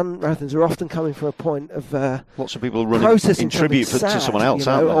 people who run marathons are often coming from a point of Lots of people running processing in tribute something to sad, someone else,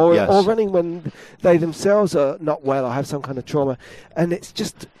 you know, aren't or, they? Yes. or running when they themselves are not well or have some kind of trauma. And it's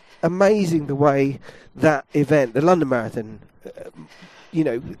just amazing the way that event, the London Marathon,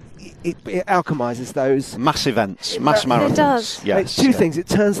 it alchemizes those. Mass events, mass marathons. It does. Yes. It's two things. It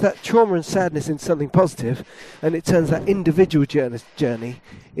turns that trauma and sadness into something positive, and it turns that individual journey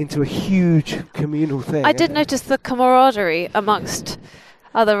into a huge communal thing. I did notice the camaraderie amongst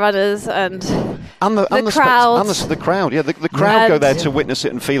other runners, and And the crowd. The crowd, yeah. The crowd go there to witness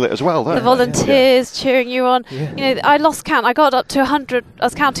it and feel it as well, don't the they? volunteers cheering you on. Yeah. You know, I lost count. I got up to 100. I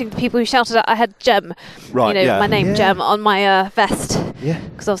was counting the people who shouted out I had Gem, Right, you know, my name Gem on my vest. Yeah.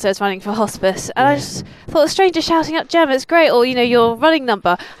 Because obviously I was running for hospice. And I just thought, a stranger shouting out Gem, it's great. Or, you know, your running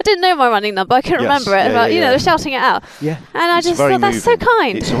number. I didn't know my running number. I couldn't remember it. But, you know, they're shouting it out. Yeah. And I It's just very thought, that's so moving.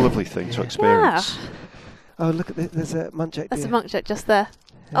 kind. It's a lovely thing to experience. Oh, look at this. There's a Munchak That's deer. a Munchak just there.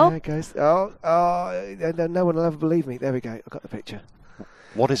 There it goes. No one will ever believe me. There we go. I got the picture.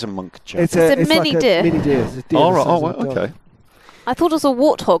 What is a Munchak? It's a it's mini like deer. Mini deer. It's a deer Oh, the right. size Oh, of a dog. okay. I thought it was a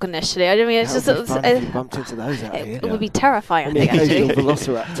warthog initially. I mean, it's That just would be fun if you bumped into those out here. it would be terrifying. I And the think occasional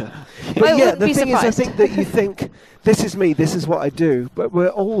actually. velociraptor. I But yeah, wouldn't the be thing is, I surprised. think that you think, this is me, this is what I do, but we're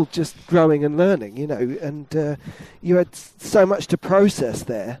all just growing and learning, you know, and you had so much to process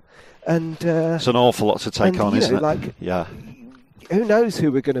there. And It's an awful lot to take on, isn't it? Like, yeah. who knows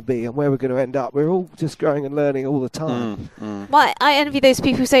who we're going to be and where we're going to end up? We're all just growing and learning all the time. Well, I envy those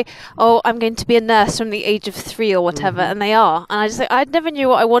people who say, "Oh, I'm going to be a nurse from the age of 3 or whatever," and they are. And I just I never knew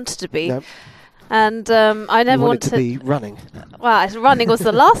what I wanted to be, Nope. and I never You wanted wanted to be running. Well, running was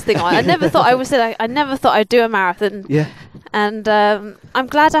the last thing I never thought I was. I never thought I'd do a marathon. Yeah. And I'm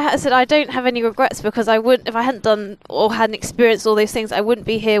glad I said I don't have any regrets, because I wouldn't, if I hadn't done or hadn't experienced all those things, I wouldn't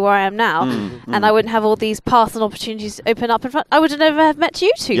be here where I am now, and I wouldn't have all these paths and opportunities open up in front. I would have never have met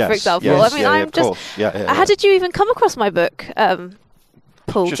you two, for example. Yes, I mean, yeah, I'm of just. course. Yeah, How did you even come across my book,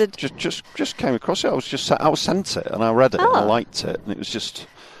 Paul? Just came across it. I was sent it and I read it and I liked it, and it was just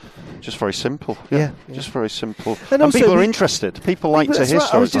very simple. Yeah. Just very simple. And And also people are we- interested. People like to That's hear right.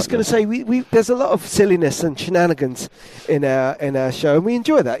 stories. I was just like going to this. say, we there's a lot of silliness and shenanigans in our show, and we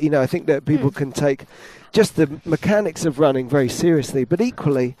enjoy that. You know, I think that people can take just the mechanics of running very seriously, but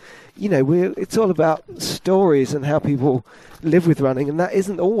equally, you know, it's all about stories and how people live with running, and that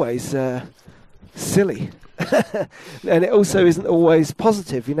isn't always silly, and it also isn't always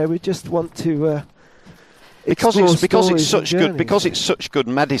positive. You know, we just want to. because explore it's stories and such good because journeys. it's such good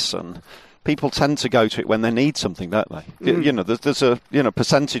medicine. People tend to go to it when they need something, don't they? You know, there's a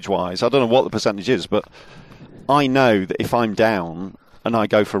percentage-wise. I don't know what the percentage is, but I know that if I'm down and I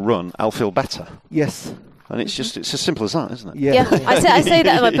go for a run, I'll feel better. Yes. And it's as simple as that, isn't it? Yeah, I say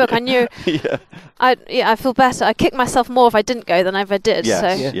that in my book. I knew. I feel better. I kick myself more if I didn't go than if I did. Yes,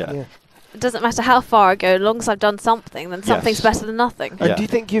 So yeah. it doesn't matter how far I go, as long as I've done something, then something's better than nothing. And do you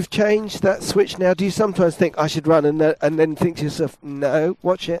think you've changed that switch now? Do you sometimes think I should run and then think to yourself, no,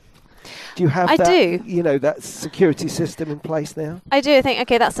 watch it? Do you have I that, do. you know, that security system in place now? I do think,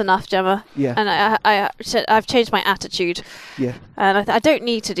 okay, that's enough, Gemma. Yeah. And I've changed my attitude. Yeah. And I don't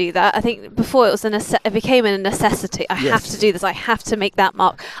need to do that. I think before it was it became a necessity. I have to do this. I have to make that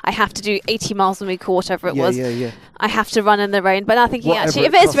mark. I have to do 80 miles a week or whatever it was. Yeah. I have to run in the rain. But now thinking, Whatever actually,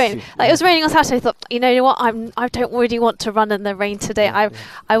 if it it is costs rain, you, like it was raining on Saturday, I thought, you know what, I don't really want to run in the rain today.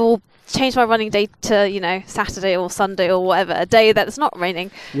 I will change my running day to, you know, Saturday or Sunday or whatever, a day that's not raining,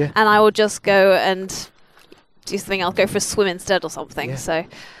 and I will just go and do something. I'll go for a swim instead or something. So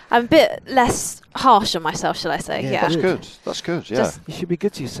I'm a bit less harsh on myself, shall I say? Yeah, That's good. Yeah, you should be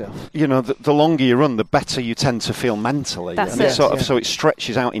good to yourself. You know, the longer you run, the better you tend to feel mentally. That's and it. it's sort of, so it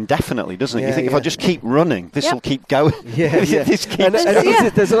stretches out indefinitely, doesn't it? Yeah, You think if I just keep running, this will keep going. Yeah. This keeps And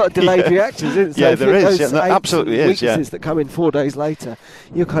going. there's a lot of delayed reactions, isn't there? Yeah, So there is. those Yeah, there aches absolutely and is, yeah. weaknesses that come in 4 days later,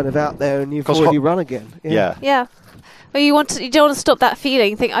 you're kind of out there and you've 'Cause already run again. Yeah. Well, you don't want to stop that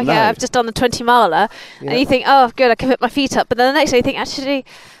feeling. You think, okay, No. I've just done the 20-miler, and you think, oh, good, I can put my feet up. But then the next day, you think, actually,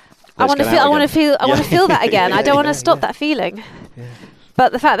 I want to get feel. out I want to again. feel. I want to feel that again. I don't want to stop that feeling.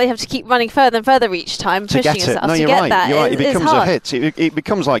 But the fact that you have to keep running further and further each time, to pushing get it. yourself No, to you're get right. that, You're right. It is becomes hard. a hit. It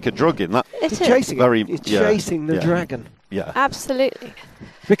becomes like a drug in that. It It's is. chasing Very- it. It's yeah. chasing the Yeah. dragon. Yeah. Absolutely.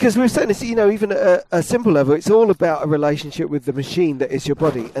 Because we're saying this, you know, even at a simple level, it's all about a relationship with the machine that is your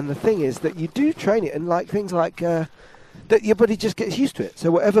body. And the thing is that you do train it, and like things like that, your body just gets used to it.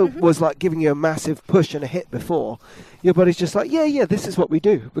 So whatever was like giving you a massive push and a hit before, your body's just like, yeah, this is what we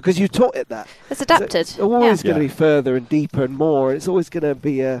do, because you taught it that. It's adapted. So it's always going to Yeah. be further and deeper and more. It's always going to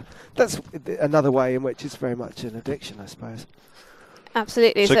be that's another way in which it's very much an addiction, I suppose.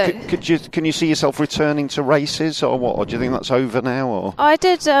 Absolutely. So can you see yourself returning to races, or what? Or do you think that's over now? Or I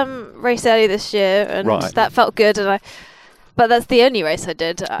did race early this year, and Right. that felt good. But that's the only race I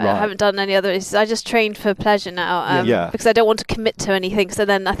did. I Right. haven't done any other races. I just trained for pleasure now, Yeah. because I don't want to commit to anything. So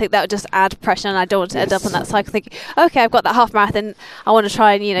then I think that would just add pressure, and I don't want to end up on that cycle thinking, okay, I've got that half marathon. I want to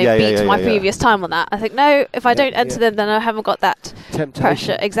try and beat my previous time on that. I think no, if I don't enter them, then I haven't got that Temptation.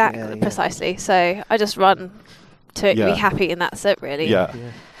 pressure. Exactly, Yeah. precisely. So I just run to Yeah. be happy, and that's it, really. yeah.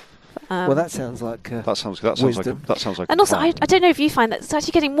 Well, that sounds like that sounds like and also, I don't know if you find that it's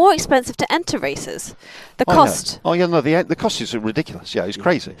actually getting more expensive to enter races. The cost. The cost is ridiculous. Yeah, it's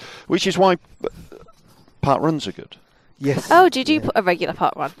crazy. Which is why park runs are good. Yes. Oh, did you put a regular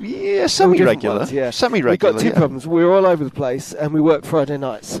park run? Yeah, semi-regular. Semi-regular. We've got two problems. We're all over the place, and we work Friday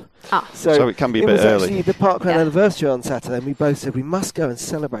nights. So it can be a bit early. It was actually the parkrun anniversary on Saturday, and we both said we must go and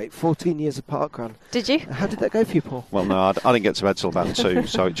celebrate 14 years of parkrun. Did you? How did that go for you, Paul? Well, no, I didn't get to bed till about 2,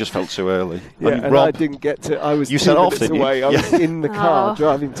 so it just felt too early. Yeah, and Rob, I didn't get to. I was 2 minutes away. I was in the car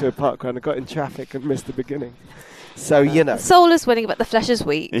driving to a parkrun. I got in traffic and missed the beginning. So, the soul is winning, but the flesh is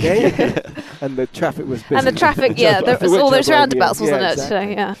weak. Yeah. And the traffic was busy. And the traffic, there was all those roundabouts, wasn't it?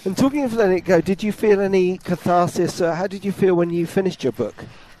 Exactly. So, And talking of letting it go, did you feel any catharsis? How did you feel when you finished your book?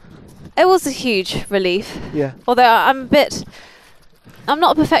 It was a huge relief. Yeah. Although I'm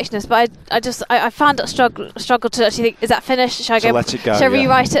not a perfectionist, but I found it struggle to actually think, is that finished? Should I go? Let it go, should I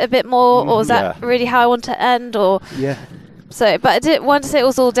rewrite it a bit more, or is that really how I want to end? Or So, but I did once it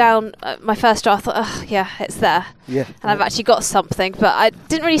was all down. My first draft, I thought, it's there. Yeah. And I've actually got something, but I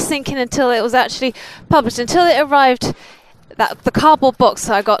didn't really sink in until it was actually published. Until it arrived, the cardboard box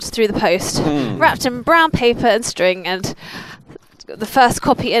I got through the post, wrapped in brown paper and string, and the first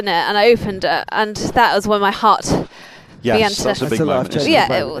copy in it, and I opened it, and that was when my heart began to. That's a big moment.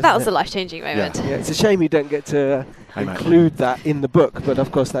 That was a life-changing moment. Yeah, it's a shame you don't get to include that in the book, but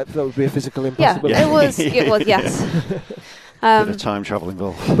of course that would be a physical impossibility. Yeah, it was, yes. Bit of time travel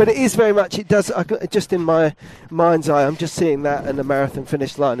involved. But it is very much, it does, just in my mind's eye, I'm just seeing that and the marathon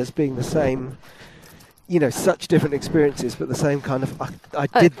finish line as being the same, such different experiences, but the same kind of, I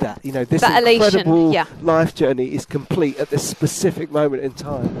did that, this incredible life journey is complete at this specific moment in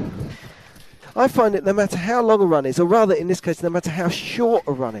time. I find that no matter how long a run is, or rather in this case, no matter how short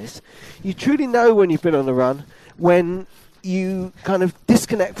a run is, you truly know when you've been on a run, when you kind of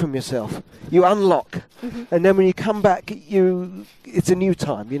disconnect from yourself, you unlock, and then when you come back, it's a new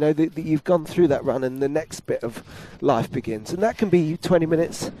time. That you've gone through that run, and the next bit of life begins, and that can be 20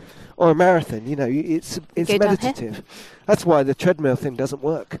 minutes or a marathon. It's meditative. That's why the treadmill thing doesn't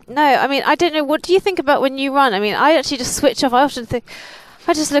work. No, I mean, I don't know. What do you think about when you run? I mean, I actually just switch off. I often think,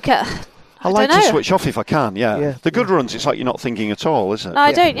 I just look at. I like to switch off if I can. Yeah. The good runs, it's like you're not thinking at all, isn't it? No,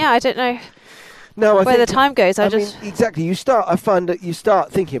 I don't. Yeah, I don't know. No, where the time goes, I mean, exactly. I find that you start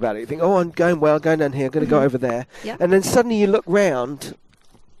thinking about it. You think, I'm going well, going down here, I'm going to go over there, and then suddenly you look round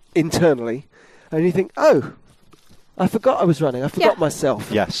internally, and you think, I forgot I was running. I forgot myself.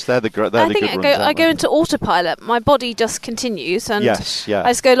 Yes, they're the good runs. I go into autopilot. My body just continues, and I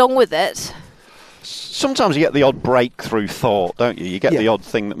just go along with it. Sometimes you get the odd breakthrough thought, don't you? You get the odd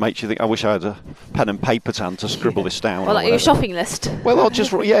thing that makes you think, I wish I had a pen and paper to hand to scribble this down. Well, like your shopping list. Well, or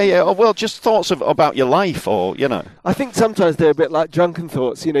just well, just thoughts about your life, or I think sometimes they're a bit like drunken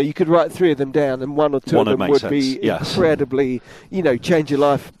thoughts. You could write 3 of them down, and one or two of them would be incredibly, change your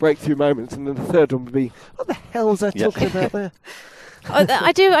life, breakthrough moments, and then the third one would be, what the hell was I talking about there?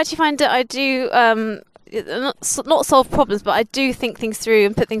 I do actually find that I do. Not solve problems, but I do think things through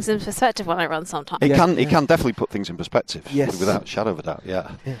and put things in perspective when I run sometimes. It can definitely put things in perspective, without a shadow of a doubt,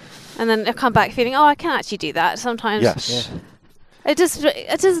 And then I come back feeling, I can actually do that sometimes. Yes. It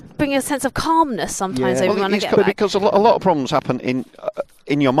just brings a sense of calmness sometimes when I get back. Because a lot of problems happen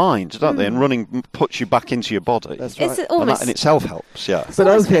in your mind, don't they? And running puts you back into your body. That's right. And that in itself helps,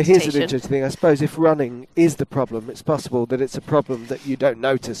 But here's an interesting thing. I suppose if running is the problem, it's possible that it's a problem that you don't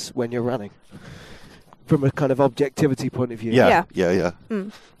notice when you're running. From a kind of objectivity point of view. Yeah.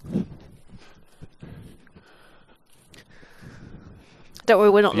 Don't worry,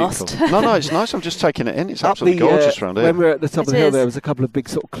 we're not lost. No, it's nice. I'm just taking it in. It's absolutely gorgeous around here. When we were at the top of the hill, there was a couple of big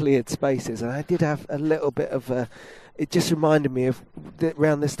sort of cleared spaces, and I did have a little bit of. It just reminded me of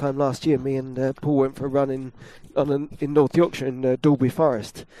around this time last year. Me and Paul went for a run in North Yorkshire in Dalby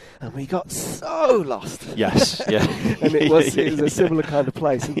Forest, and we got so lost. Yes, yeah. And it was a similar kind of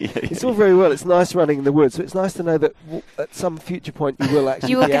place. And it's all very well. It's nice running in the woods, so it's nice to know that at some future point you will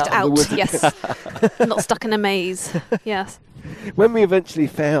actually get out. Of the woods. Yes, not stuck in a maze. Yes. When we eventually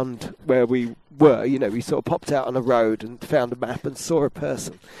found where we were, we sort of popped out on a road and found a map and saw a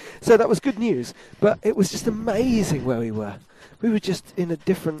person. So that was good news. But it was just amazing where we were. We were just in a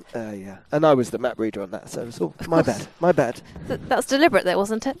different area. And I was the map reader on that, so it was all my bad. That was deliberate there,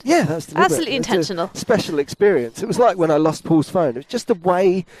 wasn't it? Yeah, that was deliberate. Absolutely intentional. Special experience. It was like when I lost Paul's phone. It was just a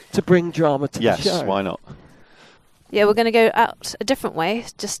way to bring drama to the show. Yes, why not? Yeah, we're going to go out a different way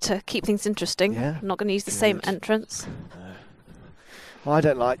just to keep things interesting. Yeah. I'm not going to use the same entrance. I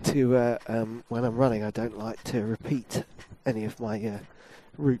don't like to, when I'm running, I don't like to repeat any of my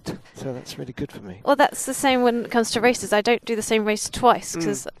route. So that's really good for me. Well, that's the same when it comes to races. I don't do the same race twice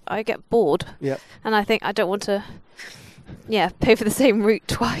because I get bored. Yeah. And I think I don't want to, pay for the same route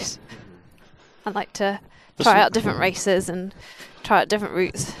twice. I like to try out different races and try out different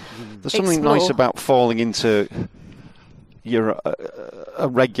routes. There's something nice about falling into a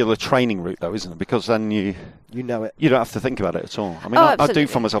regular training route, though, isn't it? Because then you know it. You don't have to think about it at all. I mean, I do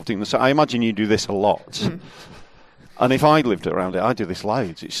find myself doing this. I imagine you do this a lot. And if I lived around it, I do this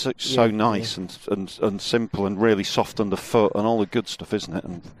loads. It's so nice and simple and really soft underfoot and all the good stuff, isn't it?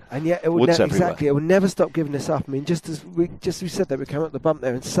 And yet, it will exactly. It will never stop giving us up. I mean, just as we said that, we came up the bump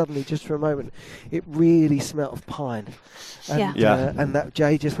there, and suddenly, just for a moment, it really smelt of pine. And, and that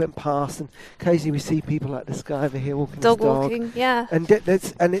Jay just went past, and occasionally we see people like this guy over here walking his dog. Walking, yeah. And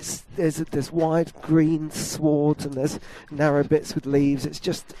there's wide green swards and there's narrow bits with leaves. It's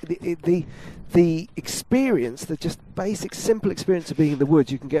just the experience, the just basic, simple experience of being in the woods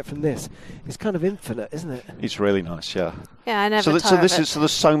you can get from this is kind of infinite, isn't it? It's really nice, yeah. Yeah, I never. So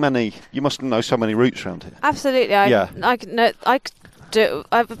there's so many. You must know so many routes around here. Absolutely, I've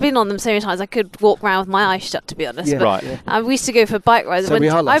been on them so many times I could walk around with my eyes shut, to be honest. Yeah. But we used to go for bike rides. So we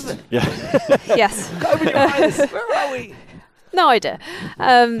are lost. Yes. Go with your eyes. Where are we? No idea.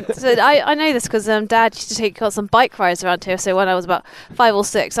 So I know this because Dad used to take us on bike rides around here. So when I was about 5 or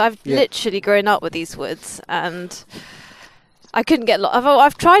 6, I've literally grown up with these woods, and I couldn't get lost.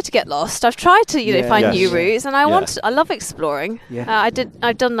 I've tried to get lost. I've tried to find new routes, and I love exploring. Yeah.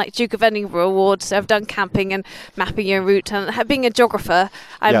 I've done like Duke of Edinburgh Awards. So I've done camping and mapping your route. And being a geographer,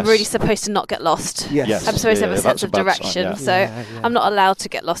 I'm really supposed to not get lost. Yes. I'm supposed to have a sense of direction. So I'm not allowed to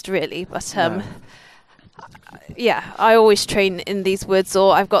get lost really. But I always train in these woods,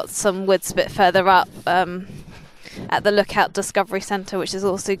 or I've got some woods a bit further up. At the Lookout Discovery Centre, which is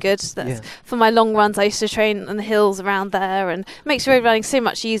also good. For my long runs, I used to train in the hills around there, and it makes road running so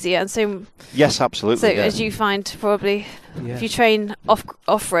much easier. And so yes, absolutely. So as you find probably, if you train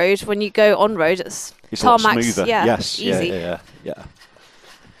off road, when you go on road, it's a lot tarmac, smoother. Yes, easy. Yeah.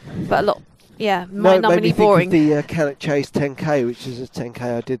 But a lot, might not be boring. Think of the Cannock Chase 10K, which is a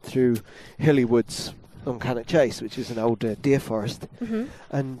 10K I did through Hilly Woods on Cannock Chase, which is an old deer forest,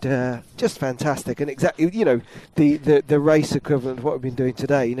 and just fantastic. And exactly, the race equivalent of what we've been doing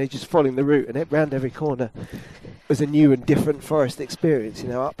today. Just following the route, and it round every corner was a new and different forest experience.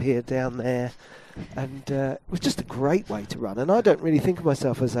 Up here, down there, and it was just a great way to run. And I don't really think of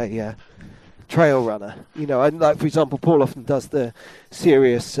myself as a trail runner. Like, for example, Paul often does the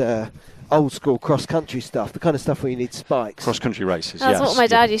serious old school cross country stuff, the kind of stuff where you need spikes. Cross country races. That's what my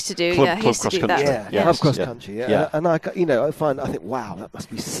dad used to do. Club he used to do that. Club cross country. Yeah. And I think, wow, that must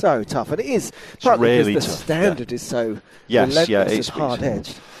be so tough. And it is partly really because the tough, standard is so relentless and hard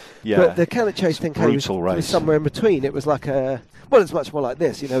edged. Yeah. But the Cannock Chase 10K was somewhere in between. It was like it's much more like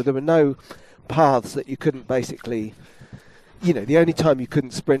this. There were no paths that you couldn't basically. The only time you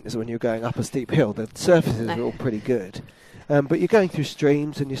couldn't sprint is when you're going up a steep hill. The surfaces are all pretty good. But you're going through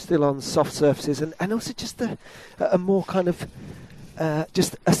streams and you're still on soft surfaces, and also just a more kind of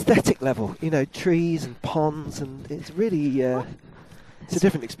just aesthetic level, trees and ponds, and it's really it's a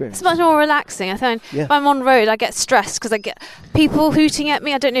different experience. It's much more relaxing. I find if I'm on road, I get stressed because I get people hooting at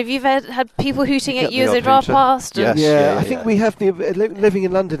me. I don't know if you've had people hooting at you as they drive past. Yes. I think we have living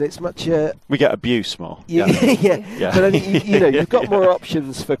in London. It's much. We get abuse more. Yeah. But you've got more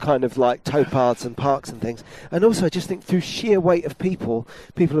options for kind of like towpaths and parks and things. And also, I just think through sheer weight of people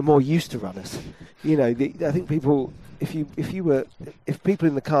are more used to runners. I think people. If people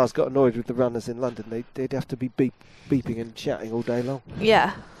in the cars got annoyed with the runners in London, they'd have to be beeping and shouting all day long.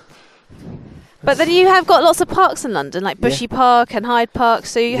 Yeah. But then you have got lots of parks in London, like Bushy Park and Hyde Park,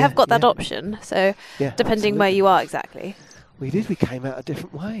 so you have got that option. So depending where you are exactly. We came out a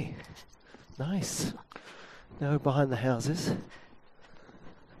different way. Nice. Now we're behind the houses.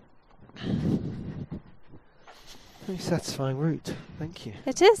 Very satisfying route. Thank you.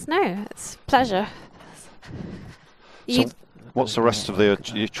 It is. No, it's a pleasure. So what's the rest of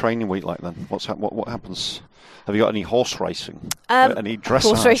your training week like then? What happens? Have you got any horse racing? Any dressage?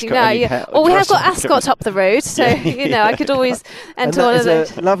 Horse racing, no. Well, we have got Ascot up the road, so I could always enter one of those.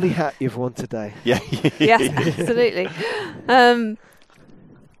 It's a lovely hat you've worn today. Yeah. Yes, absolutely.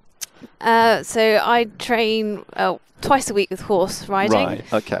 So I train twice a week with horse riding.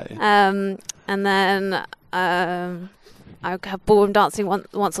 Right. Okay. And then. I have ballroom dancing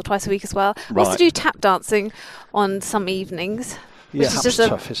once or twice a week as well. I also do tap dancing on some evenings. Yeah, tap's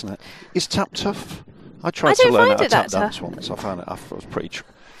tough, isn't it? Is tap tough? I tried to learn how to tap dance once. I found it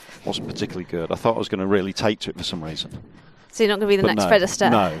wasn't particularly good. I thought I was going to really take to it for some reason. So you're not going to be the next Fred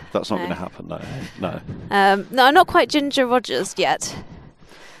Astaire? No, that's not going to happen. No. No, I'm not quite Ginger Rogers yet.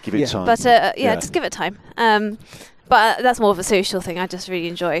 Give it time. But just give it time. But that's more of a social thing. I just really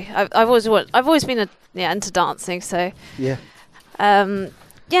enjoy. I've always been into dancing. So Yeah.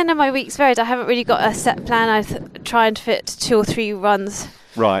 My week's varied. I haven't really got a set plan. I try and fit 2 or 3 runs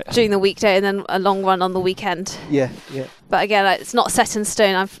Right. during the weekday and then a long run on the weekend. Yeah. But again, it's not set in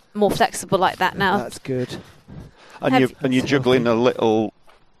stone. I'm more flexible like that now. That's good. And you're juggling a little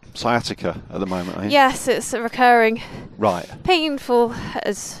sciatica at the moment, are you? Yes, it's recurring. Right. Painful,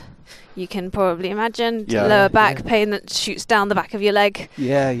 as you can probably imagine. Lower back pain that shoots down the back of your leg.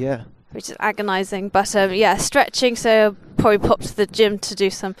 Yeah. Which is agonising. But stretching. So probably pop to the gym to do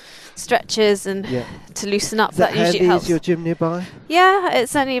some stretches and to loosen up. Is that usually handy? helps. Is your gym nearby? Yeah,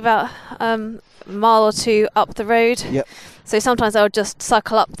 it's only about a mile or 2 up the road. Yep. So sometimes I would just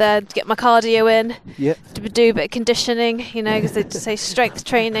cycle up there to get my cardio in. Yep. Do a bit of conditioning, because they say strength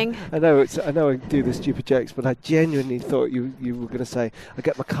training. I know I do the stupid jokes, but I genuinely thought you were going to say, I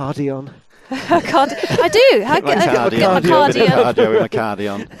get my cardio on. I do. I get my cardio. With my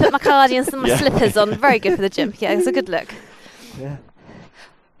cardio on. Put my cardio and some slippers on. Very good for the gym. Yeah, it's a good look. Yeah.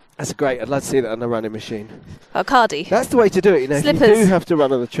 That's great. I'd like to see that on a running machine. Oh, cardi. That's the way to do it. Slippers. If you do have to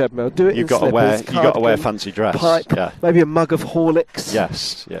run on the treadmill, do it You've in got slippers. to wear. Wear fancy dress. Pipe. Yeah. Maybe a mug of Horlicks.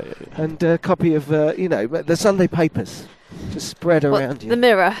 Yes. Yeah. And a copy of the Sunday papers. Just spread around you. The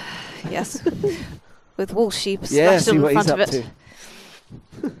Mirror. Yes. With wool sheep see splashed in what front he's of up it.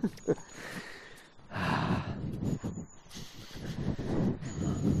 to.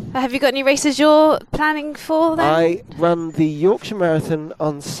 Have you got any races you're planning for then? I run the Yorkshire Marathon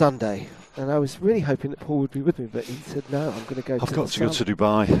on Sunday, and I was really hoping that Paul would be with me, but he said no. I'm going to go. I've got to go to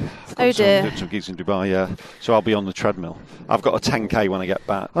Dubai. Oh dear. Some gigs in Dubai, yeah. So I'll be on the treadmill. I've got a 10k when I get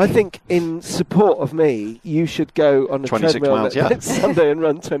back. I think in support of me, you should go on the 26 treadmill miles, next Sunday and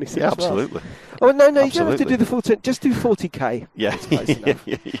run 26 miles. Absolutely. Oh no, you don't have to do the full 10. Just do 40k. Yeah.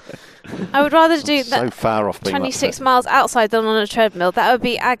 I would rather do so that. far off being 26 miles outside than on a treadmill. That would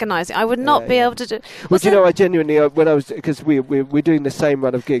be agonising. I would not be able to do. Well, do you know, I genuinely, when I was, because we're doing the same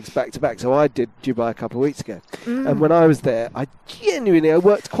run of gigs back to back. So I did Dubai a couple of weeks ago, and when I was there, I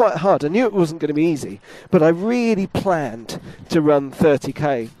worked quite hard. I knew it wasn't going to be easy, but I really planned to run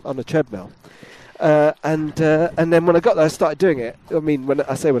 30k on a treadmill. And then when I got there, I started doing it. I mean, when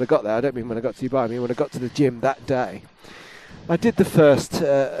I say when I got there, I don't mean when I got to Dubai. I mean when I got to the gym that day. I did the first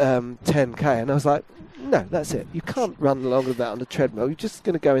 10k, and I was like, no, that's it. You can't run longer than that on a treadmill. You're just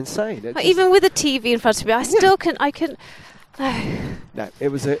going to go insane. Even with a TV in front of me, I still can. No, it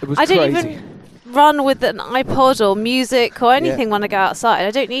was I crazy. don't even run with an iPod or music or anything when I go outside.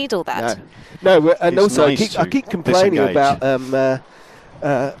 I don't need all that. No, and It's also nice I keep complaining about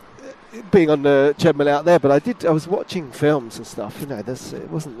being on the treadmill out there, but I was watching films and stuff. It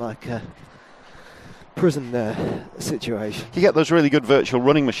wasn't like a prison situation. You get those really good virtual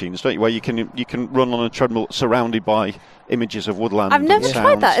running machines, don't you, where you can run on a treadmill surrounded by images of woodland. I've never and tried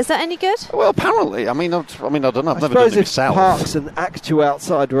sounds. that. Is that any good? Well, apparently. I don't know. I've never done I it suppose if myself. parks and Actu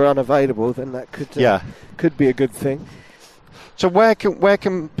outside were unavailable, then that could be a good thing. So where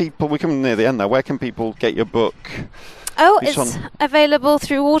can people? We're coming near the end now. Where can people get your book? Oh, it's available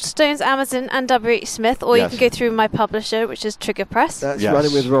through Waterstones, Amazon, and WH Smith, or you can go through my publisher, which is Trigger Press. That's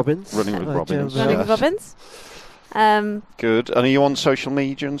Running with Robbins. Running with Robbins. Running with Robbins. Good. And are you on social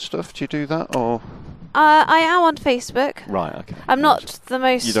media and stuff? Do you do that, or? I am on Facebook. Right. Okay. I'm not the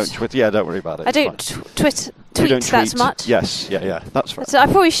most. You don't tweet? Yeah, don't worry about it. I don't tweet that much. Yes. Yeah. That's right. So I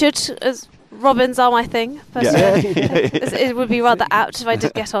probably should, as Robins are my thing. It would be rather apt if I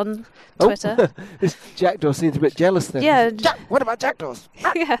did get on Twitter. This jackdaw seems a bit jealous then. Yeah. What about jackdaws?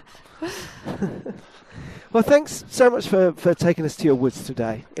 Yeah. Well, thanks so much for taking us to your woods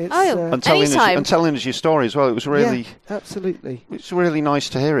today. And telling us your story as well. It was really absolutely. It's really nice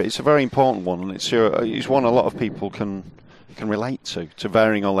to hear it. It's a very important one, and it's one a lot of people can relate to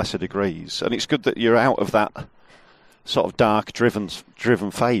varying or lesser degrees. And it's good that you're out of that sort of dark, driven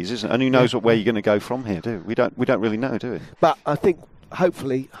phase, isn't it? And who knows where you're going to go from here? We don't really know, do we? But I think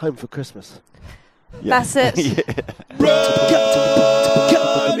hopefully home for Christmas. Yeah. That's it.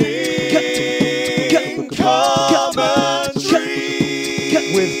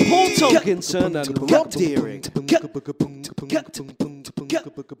 With Paul Tomkinson and Rob Deering.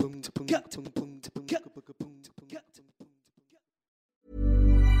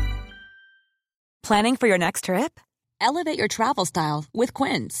 Planning for your next trip? Elevate your travel style with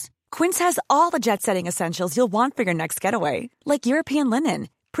Quince. Quince has all the jet-setting essentials you'll want for your next getaway, like European linen,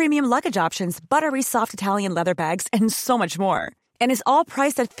 premium luggage options, buttery soft Italian leather bags, and so much more. And is all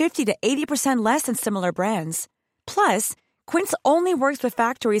priced at 50 to 80% less than similar brands. Plus, Quince only works with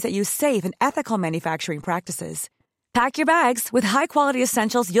factories that use safe and ethical manufacturing practices. Pack your bags with high-quality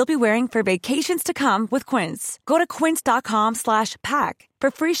essentials you'll be wearing for vacations to come with Quince. Go to quince.com/pack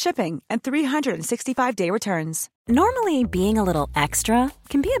for free shipping and 365-day returns. Normally, being a little extra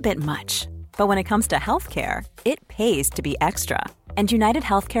can be a bit much, but when it comes to healthcare, it pays to be extra. And United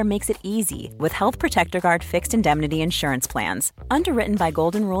Healthcare makes it easy with Health Protector Guard fixed indemnity insurance plans. Underwritten by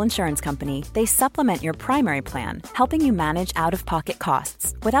Golden Rule Insurance Company, they supplement your primary plan, helping you manage out-of-pocket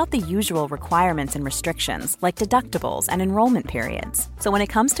costs without the usual requirements and restrictions like deductibles and enrollment periods. So when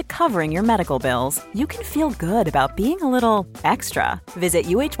it comes to covering your medical bills, you can feel good about being a little extra. Visit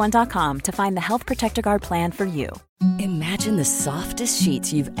UH1.com to find the Health Protector Guard plan for you. Imagine the softest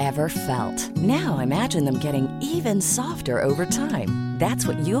sheets you've ever felt. Now imagine them getting even softer over time. That's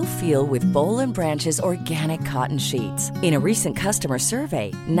what you'll feel with Boll & Branch's organic cotton sheets. In a recent customer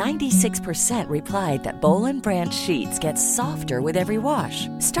survey, 96% replied that Boll & Branch sheets get softer with every wash.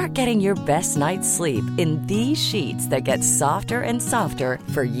 Start getting your best night's sleep in these sheets that get softer and softer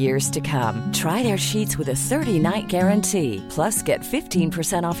for years to come. Try their sheets with a 30-night guarantee. Plus, get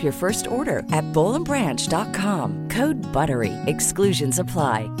 15% off your first order at bollandbranch.com. Code BUTTERY. Exclusions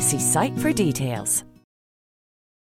apply. See site for details.